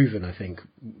mentioned, you've proven, I think,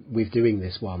 with doing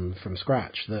this one from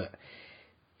scratch, that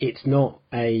it's not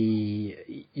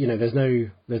there's no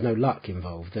luck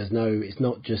involved. It's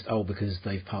not just, because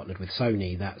they've partnered with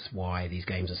Sony, that's why these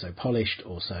games are so polished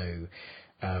or so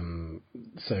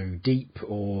deep,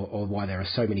 or why there are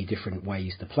so many different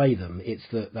ways to play them. It's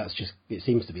that's just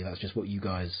what you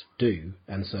guys do,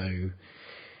 and so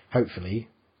hopefully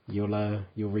you'll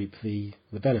reap the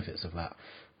benefits of that.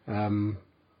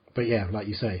 But yeah, like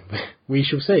you say, we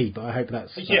shall see. But I hope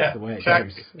that's the way it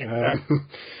goes.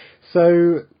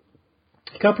 So,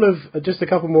 a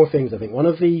couple more things. I think one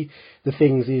of the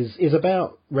things is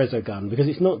about Resogun, because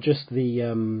it's not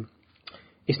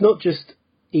just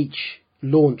each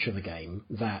launch of a game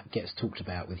that gets talked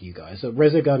about with you guys. So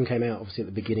Resogun came out obviously at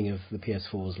the beginning of the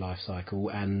PS4's life cycle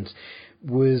and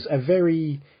was a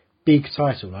very big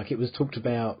title. Like, it was talked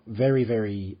about very,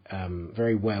 very,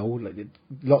 very well.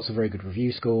 Lots of very good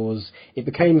review scores. It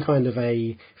became kind of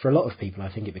for a lot of people,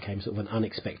 I think it became sort of an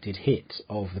unexpected hit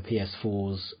of the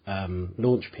PS4's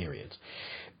launch period.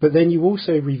 But then you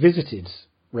also revisited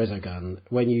Resogun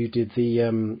when you did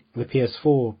the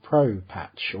PS4 Pro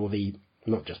patch, or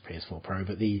not just PS4 Pro,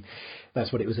 but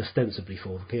that's what it was ostensibly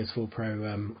for, the PS4 Pro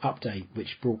update,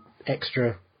 which brought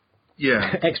extra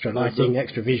Yeah. Extra lighting,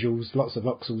 extra visuals, lots of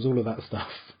voxels, all of that stuff.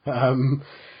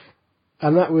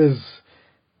 And that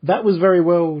was very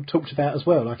well talked about as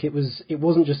well. Like it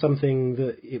wasn't just something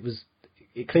that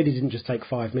it clearly didn't just take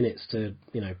 5 minutes to,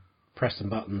 press some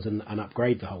buttons and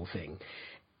upgrade the whole thing.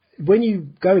 When you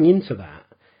going into that,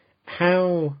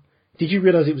 how did you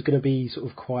realise it was going to be sort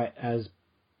of quite as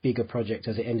big a project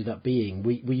as it ended up being?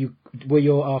 Were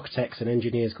your architects and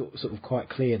engineers sort of quite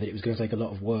clear that it was going to take a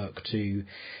lot of work to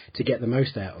get the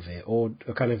most out of it, or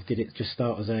kind of did it just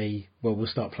start as we'll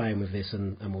start playing with this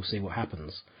and we'll see what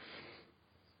happens?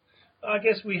 I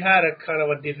guess we had a kind of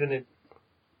a definite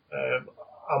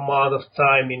amount of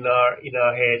time in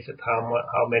our heads at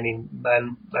how many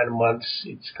man months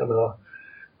it's gonna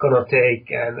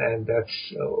take, and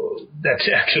that's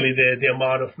actually the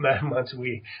amount of man months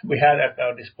we had at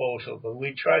our disposal. But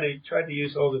we try to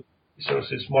use all the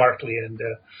resources smartly, and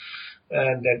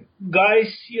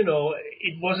guys,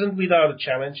 it wasn't without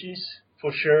challenges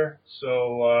for sure.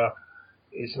 So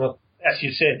it's not, as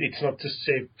you said, it's not just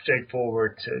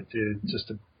straightforward to just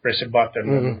to press a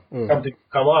button and something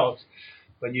come out,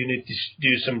 but you need to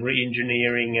do some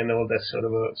re-engineering and all that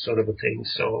sort of a thing.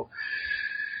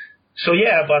 So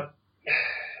yeah, but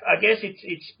I guess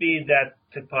it's been that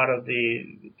part of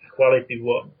the quality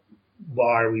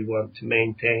bar we want to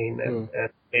maintain, and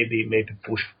maybe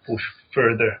push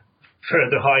further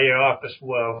higher up as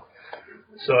well.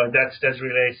 So that's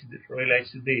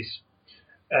relates to this,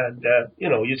 and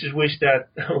you just wish that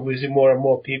obviously more and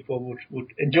more people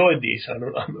would enjoy this. I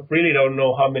really don't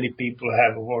know how many people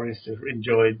have, for instance,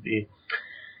 enjoyed the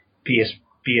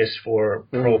PS4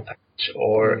 Pro patch,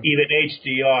 or even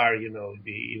HDR,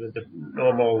 even the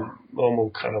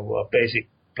normal kind of basic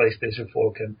PlayStation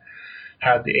 4 can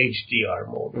have the HDR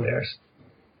mode there.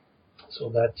 So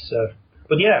that's,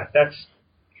 but yeah, that's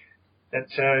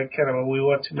kind of, we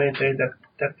want to maintain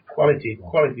that quality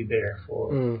there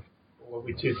for what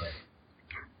we do.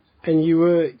 And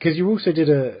because you also did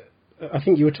I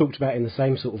think you were talked about in the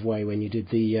same sort of way when you did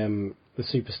the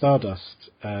Super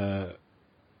Stardust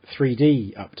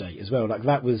 3D update as well. Like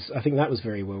I think that was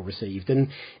very well received, and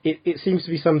it seems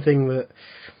to be something that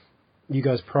you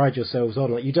guys pride yourselves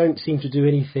on. Like you don't seem to do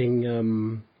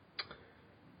anything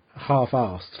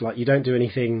half-assed. Like you don't do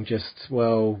anything just,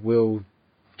 we'll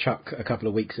chuck a couple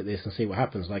of weeks at this and see what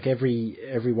happens. Like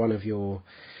every one of your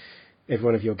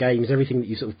games, everything that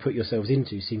you sort of put yourselves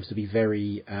into seems to be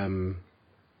very kind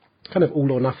of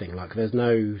all or nothing. Like there's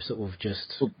no sort of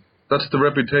just. Well, that's the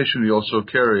reputation you also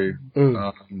carry,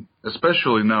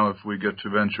 especially now if we get to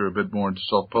venture a bit more into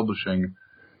self-publishing.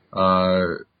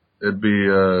 It'd be,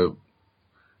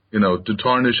 to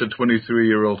tarnish a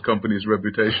 23-year-old company's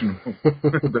reputation.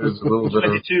 There's a little bit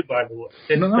 22, by the way.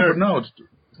 No, it's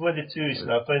 22 is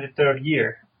now 23rd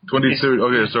year. 23rd.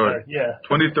 Okay, sorry. Yeah.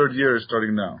 23rd year is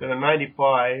starting now.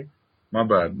 95. My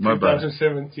bad.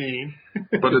 2017.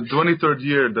 But the 23rd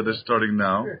year that is starting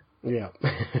now. Yeah.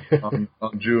 on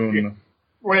June.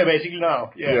 Well, basically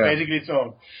now. Yeah, basically it's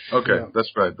on. Okay, yeah.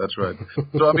 That's right.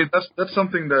 So I mean, that's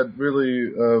something that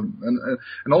really,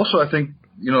 and also I think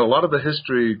a lot of the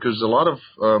history, because a lot of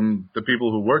the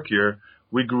people who work here,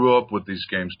 we grew up with these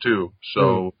games too.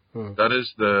 So that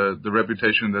is the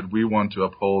reputation that we want to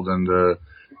uphold, and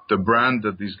the brand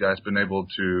that these guys been able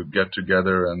to get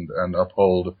together and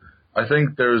uphold. I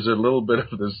think there's a little bit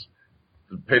of this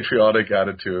patriotic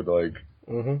attitude, like.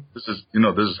 This is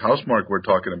Housemarque we're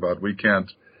talking about. We can't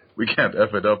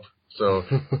F it up. So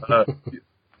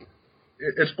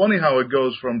it's funny how it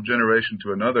goes from generation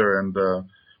to another, and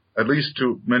at least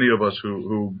to many of us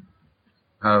who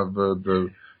have the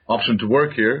option to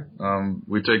work here,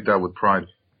 we take that with pride.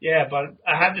 Yeah, but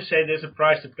I have to say there's a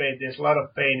price to pay. There's a lot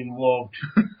of pain involved,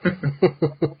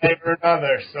 one or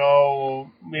another.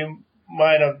 So we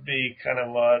might not be kind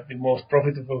of the most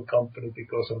profitable company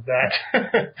because of that,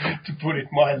 to put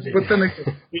it mildly. But then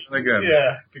again,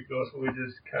 yeah, because we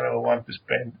just kind of want to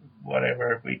spend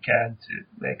whatever we can to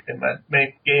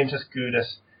make games as good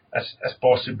as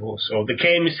possible. So the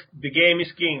game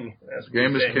is king. As we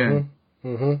game say. is king.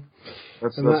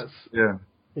 That's yeah.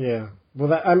 Yeah. Well,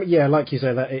 like you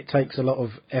say, that it takes a lot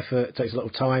of effort, it takes a lot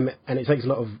of time, and it takes a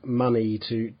lot of money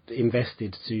to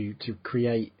invested to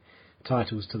create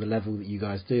titles to the level that you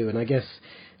guys do. And I guess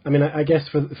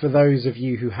for those of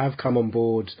you who have come on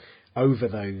board over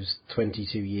those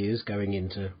 22 years going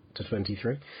into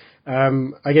 23,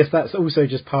 I guess that's also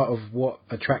just part of what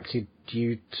attracted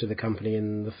you to the company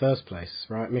in the first place,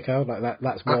 right, Mikael? Like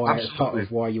that's why it's part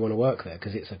of why you want to work there,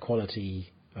 because it's a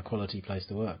quality place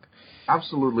to work.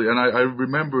 Absolutely. And I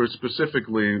remember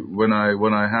specifically when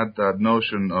I had that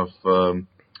notion of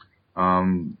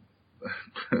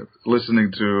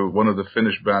listening to one of the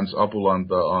Finnish bands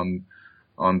Apulanta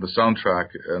on the soundtrack,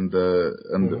 and I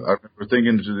remember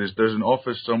thinking to this: there's an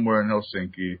office somewhere in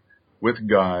Helsinki with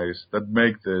guys that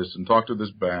make this and talk to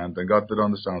this band and got it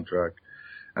on the soundtrack.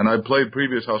 And I played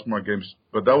previous Housemarque games,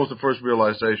 but that was the first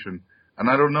realization. And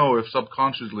I don't know if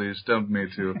subconsciously it stemmed me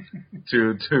to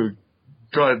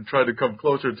try to come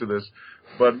closer to this.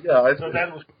 But yeah, so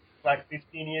that was like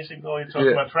 15 years ago. You talked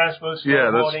about Transverse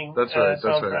snowboarding. That's right.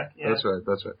 Yeah.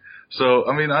 That's right. So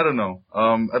I mean, I don't know.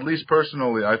 At least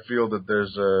personally, I feel that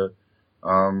there's a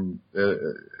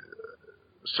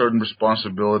certain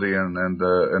responsibility and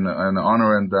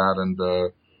honor in that. And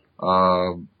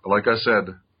like I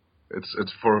said,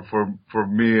 it's for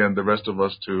me and the rest of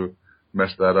us to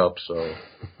mess that up. So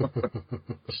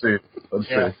let's see.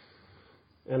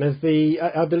 And as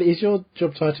I believe, is your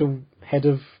job title head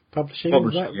of publishing?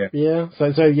 Yeah.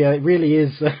 So yeah, it really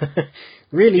is is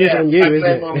on you, isn't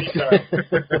it?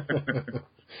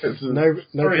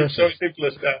 No pressure. So simple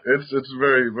as that. It's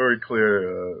very, very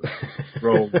clear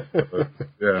role.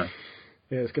 Yeah.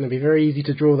 Yeah, it's going to be very easy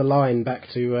to draw the line back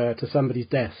to somebody's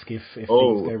desk if things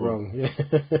go wrong. Yeah.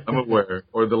 I'm aware,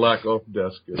 or the lack of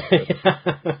desk.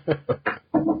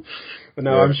 But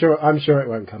no, yeah. I'm sure it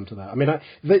won't come to that. I mean,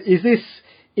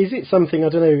 is it something, I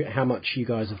don't know how much you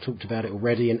guys have talked about it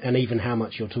already, and even how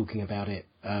much you're talking about it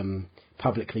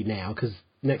publicly now, because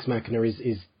Nex Machina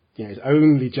is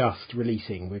only just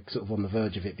releasing. We're sort of on the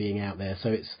verge of it being out there,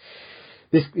 so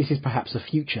this is perhaps a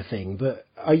future thing. But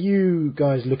are you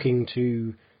guys looking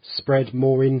to spread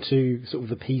more into sort of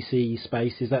the PC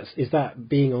space? Is that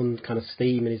being on kind of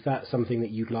Steam, and is that something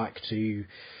that you'd like to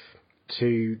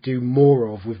do more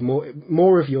of, with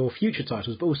more of your future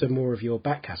titles, but also more of your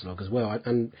back catalogue as well?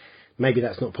 And maybe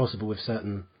that's not possible with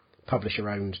certain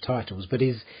publisher-owned titles, but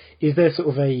is there sort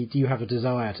of do you have a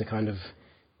desire to kind of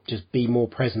just be more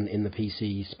present in the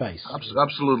PC space?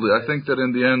 Absolutely. I think that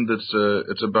in the end,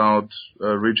 it's about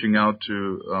reaching out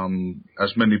to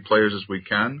as many players as we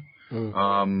can.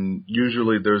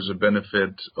 Usually, there's a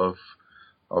benefit of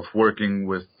working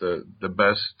with the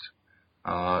best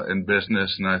in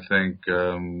business, and I think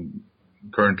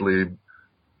currently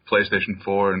PlayStation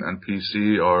 4 and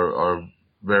PC are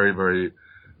very, very,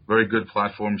 very good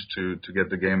platforms to get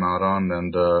the game out on,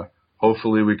 and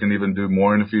hopefully we can even do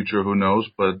more in the future, who knows.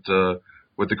 But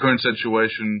with the current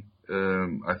situation,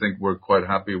 I think we're quite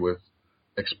happy with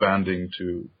expanding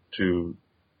to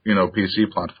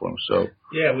PC platforms. So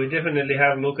yeah, we definitely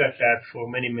have looked at that for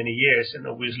many years, and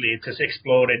obviously it has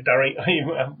exploded during.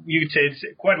 You could say it's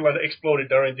quite a lot exploded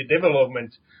during the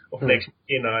development of Nex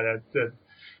Machina. That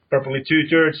probably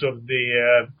 2/3 of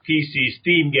the PC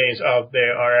Steam games out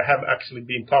there have actually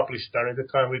been published during the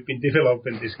time we've been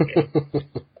developing this game.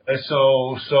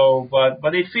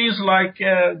 But it feels like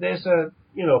there's a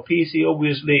PC.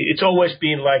 Obviously, it's always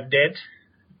been like dead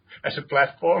as a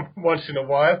platform once in a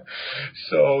while.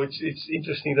 So it's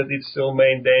interesting that it still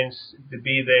maintains to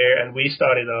be there. And we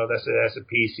started out as a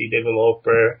PC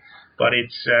developer, but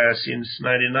it's since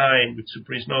 '99 with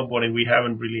Supreme Snowboarding we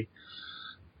haven't really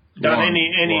done any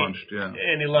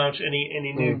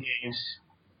new games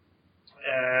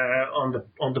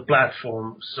on the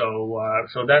platform.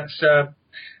 So that's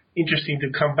interesting to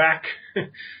come back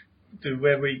to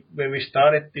where we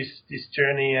started this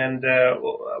journey, and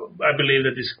I believe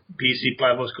that this PC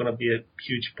platform is going to be a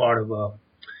huge part of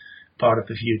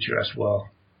the future as well.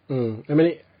 I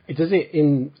mean, because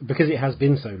it has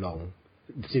been so long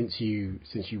since you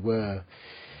were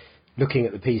looking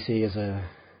at the PC as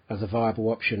a viable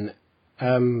option.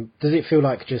 Does it feel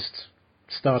like just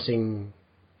starting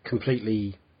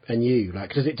completely anew?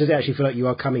 Like, does it actually feel like you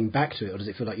are coming back to it, or does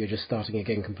it feel like you're just starting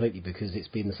again completely because it's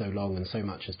been so long and so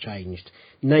much has changed?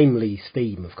 Namely,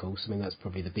 Steam, of course. I mean, that's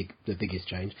probably the biggest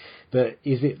change. But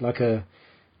is it like I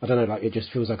don't know, like it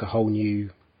just feels like a whole new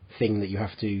thing that you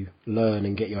have to learn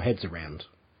and get your heads around?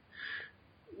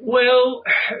 Well,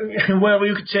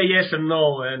 you could say yes and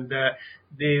no, and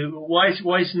the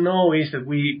wise no is that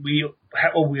we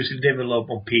have obviously developed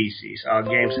on PCs. Our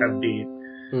games have been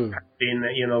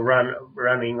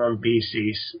running on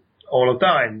PCs all the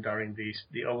time during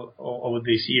over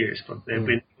these years, but they've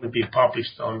been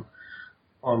published on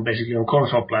basically on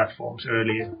console platforms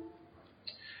earlier.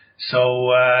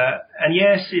 So and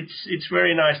yes, it's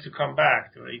very nice to come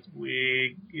back to it.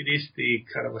 It is the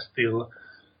kind of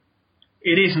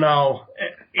it is now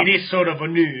sort of a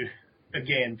new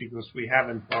again, because we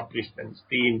haven't published, and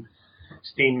Steam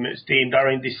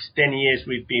during these 10 years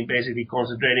we've been basically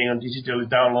concentrating on digitally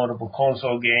downloadable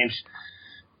console games.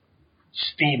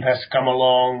 Steam has come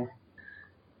along,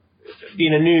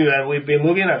 been a new, and we've been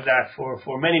looking at that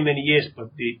for many years,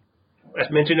 but as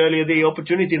mentioned earlier, the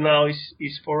opportunity now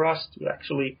is for us to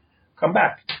actually come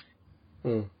back.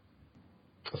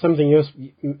 Something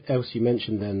else you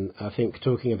mentioned then, I think,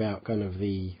 talking about kind of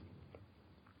the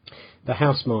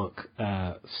Housemarque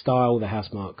style, the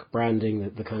Housemarque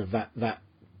branding, the kind of that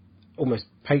almost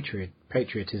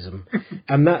patriotism,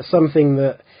 and that's something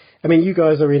that, I mean, you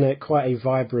guys are in quite a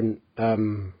vibrant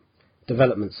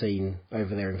development scene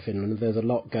over there in Finland. There's a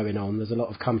lot going on. There's a lot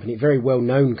of very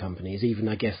well-known companies. Even,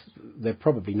 I guess, they're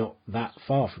probably not that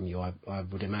far from you, I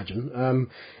would imagine.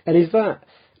 And is that,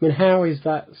 I mean, how is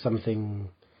that something?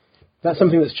 That's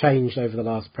something that's changed over the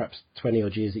last perhaps 20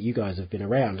 odd years that you guys have been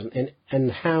around,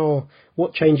 and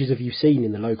what changes have you seen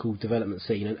in the local development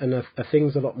scene, and are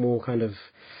things a lot more kind of,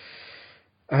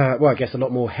 I guess a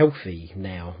lot more healthy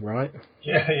now, right?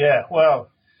 Yeah, well.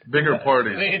 Bigger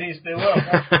parties. It is,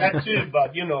 that too,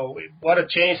 but what a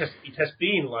change it has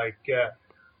been, like,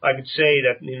 I could say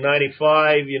that in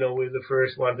 95, we were the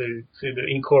first one to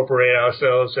incorporate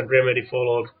ourselves, and Remedy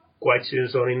followed quite soon,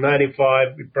 so in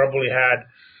 95 we probably had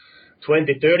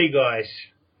 20, 30 guys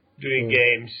doing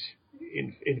games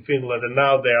in Finland, and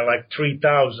now there are like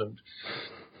 3,000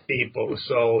 people.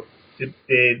 So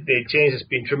the change has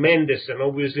been tremendous, and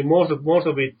obviously most of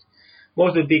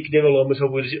the big developments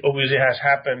obviously has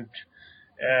happened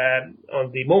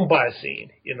on the mobile scene.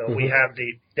 We have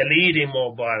the leading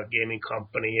mobile gaming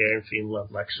company here in Finland,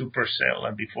 like Supercell,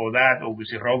 and before that,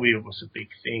 obviously Rovio was a big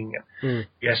thing.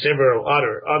 We have several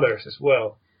others as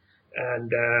well. And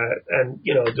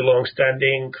the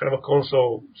long-standing kind of a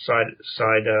console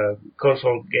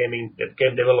console game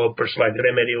developers like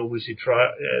Remedy, obviously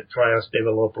Trials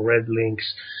developer Red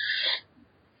Links.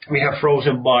 We have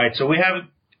Frozen Byte, so we have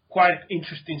quite an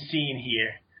interesting scene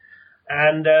here,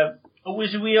 and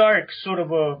obviously we are sort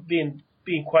of being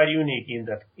quite unique in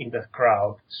that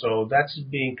crowd. So that's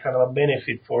been kind of a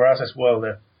benefit for us as well.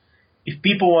 That if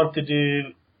people want to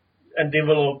do and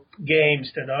develop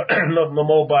games that are not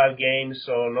mobile games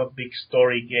or not big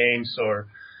story games or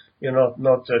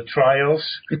not trials,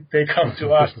 they come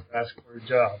to us to ask for a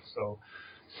job.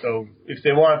 So if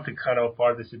they want to kind of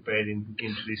participate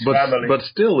into this family, but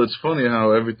still, it's funny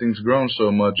how everything's grown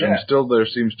so much, and still there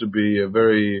seems to be a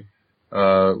very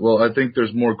I think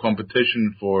there's more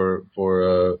competition for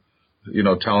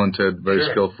talented, very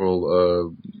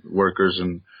skillful workers,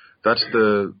 and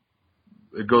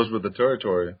it goes with the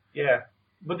territory. Yeah,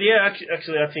 but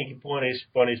actually, I think the point is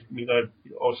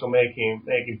also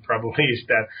making probably is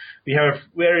that we have a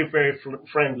very, very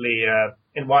friendly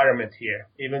environment here.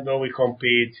 Even though we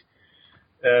compete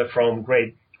from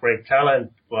great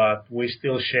talent, but we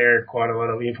still share quite a lot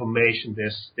of information.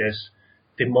 There's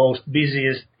the most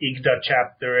busiest IGDA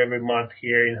chapter every month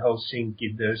here in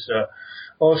Helsinki. There's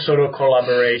all sort of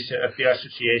collaboration at the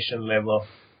association level.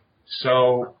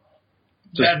 So.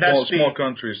 Small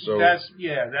countries, so that's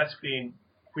been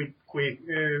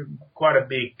quite a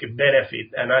big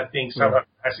benefit, and I think someone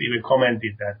has even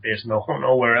commented that there's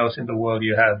nowhere else in the world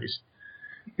you have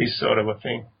this sort of a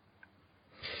thing.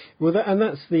 Well,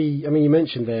 that's you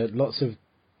mentioned there are lots of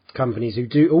companies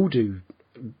who all do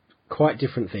quite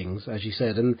different things, as you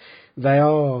said, and they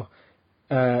are.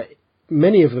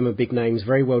 Many of them are big names,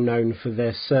 very well known for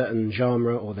their certain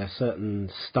genre or their certain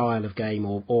style of game,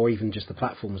 or even just the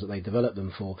platforms that they develop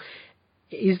them for.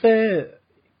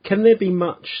 Can there be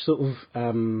much sort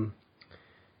of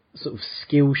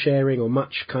skill sharing or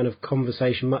much kind of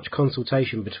conversation, much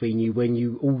consultation between you when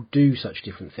you all do such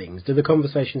different things? Do the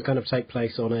conversations kind of take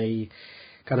place on a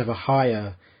kind of a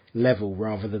higher level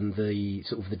rather than the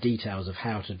sort of the details of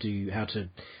how to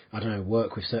I don't know,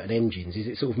 work with certain engines? Is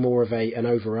it sort of more of an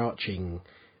overarching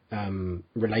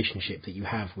relationship that you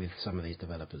have with some of these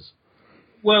developers?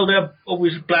 Well, there are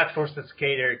always platforms that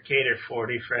cater for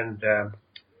different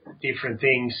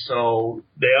things. So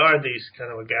there are these kind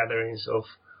of gatherings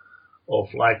of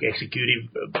like executive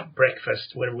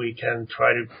breakfast when we can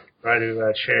try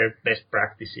to share best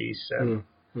practices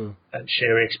and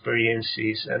share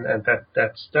experiences, and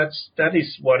that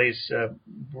is what is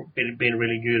been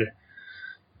really good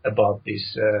about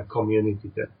this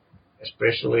community. That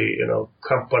especially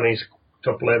companies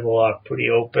top level are pretty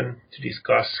open to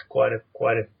discuss quite a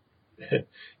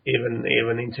even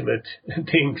intimate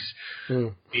things,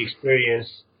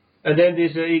 experience. And then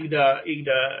there's IGDA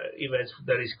events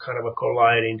that is kind of a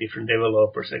colliding different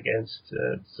developers against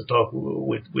to talk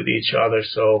with each other.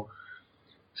 So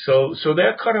there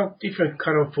are kind of different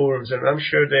kind of forums, and I'm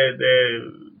sure they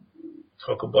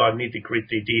talk about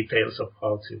nitty-gritty details of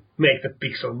how to make the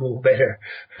pixel move better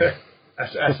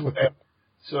as well.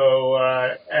 So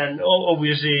and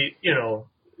obviously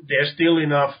there's still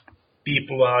enough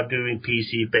people are doing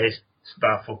PC-based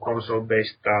stuff or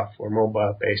console-based stuff or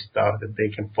mobile-based stuff, that they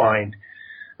can find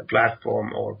a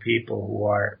platform or people who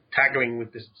are tackling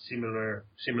with the similar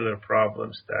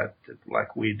problems that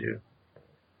like we do.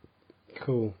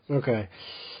 Cool. Okay.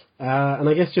 And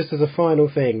I guess just as a final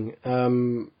thing,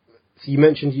 so you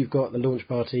mentioned you've got the launch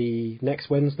party next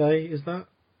Wednesday, is that?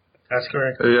 That's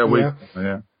correct.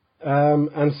 Yeah.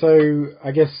 And so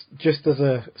I guess just as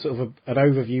a sort of an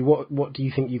overview, what do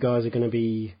you think you guys are going to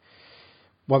be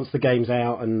once the game's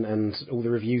out and all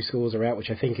the review scores are out, which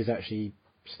I think is actually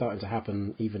starting to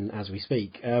happen even as we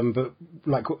speak. But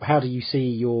like, how do you see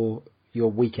your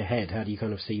week ahead? How do you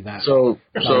kind of see that? So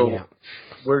out?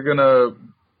 We're gonna,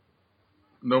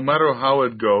 no matter how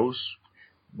it goes,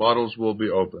 bottles will be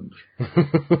opened.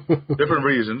 Different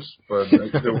reasons, but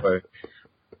either way.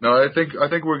 No, I think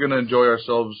we're gonna enjoy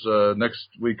ourselves. Next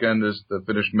weekend is the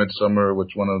Finnish Midsummer,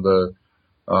 which one of the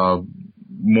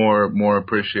more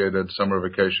appreciated summer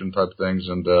vacation type things,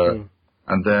 and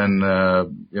then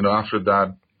after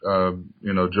that,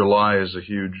 July is a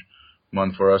huge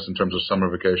month for us in terms of summer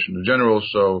vacation in general.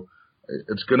 So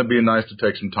it's gonna be nice to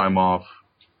take some time off,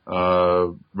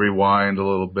 rewind a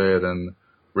little bit, and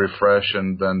refresh,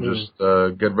 and then just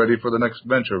get ready for the next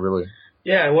adventure, really.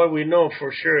 Yeah, what we know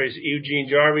for sure is Eugene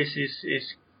Jarvis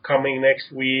is coming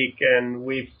next week, and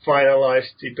we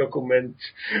finalized the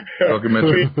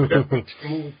documentary movie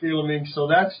filming. So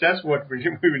that's what we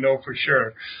know for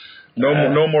sure.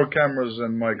 No more cameras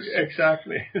and mics.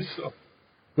 Exactly. So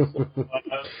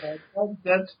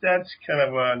that's kind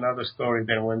of another story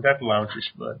then when that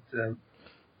launches. But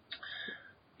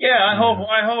I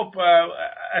hope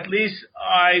at least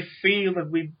I feel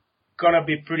that we're gonna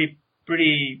be pretty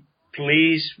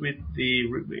pleased with the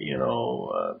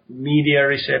media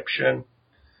reception.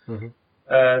 Mm-hmm.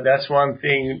 That's one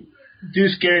thing. Too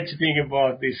scared to think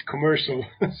about this commercial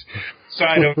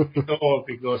side of it all,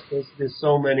 because there's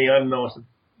so many unknowns.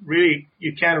 Really,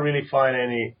 you can't really find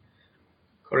any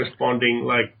corresponding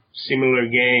like similar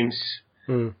games.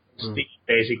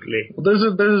 Basically, well, there's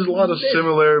a lot of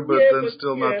similar, but then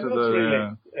still not to the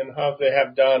really. And how they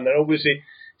have done. And obviously,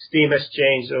 Steam has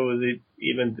changed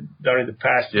even during the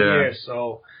past year.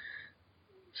 So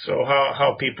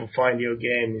how people find your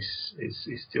game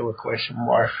is still a question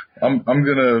mark. I'm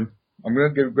gonna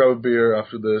grab a beer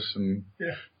after this and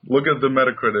look at the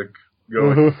Metacritic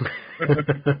going.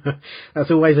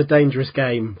 That's always a dangerous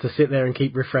game, to sit there and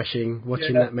keep refreshing,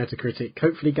 watching that Metacritic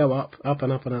hopefully go up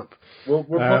and up and up. We'll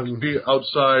probably be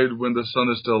outside when the sun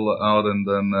is still out, and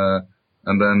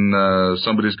then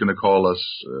somebody's going to call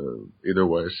us either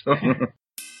way. So.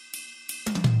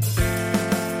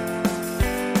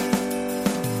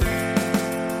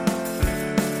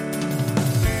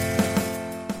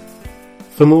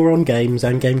 For more on games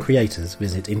and game creators,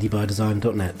 visit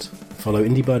indiebydesign.net. Follow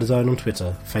Indie by Design on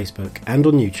Twitter, Facebook and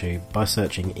on YouTube by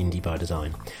searching Indie by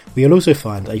Design, where you'll also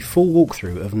find a full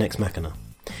walkthrough of Nex Machina.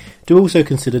 Do also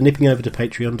consider nipping over to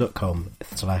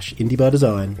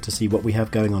patreon.com/indiebydesign to see what we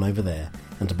have going on over there,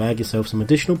 and to bag yourself some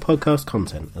additional podcast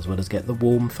content, as well as get the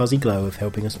warm, fuzzy glow of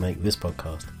helping us make this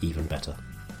podcast even better.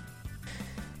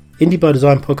 Indie by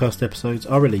Design podcast episodes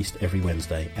are released every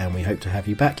Wednesday, and we hope to have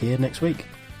you back here next week.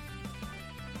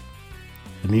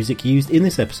 The music used in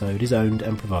this episode is owned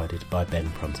and provided by Ben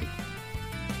Prunty.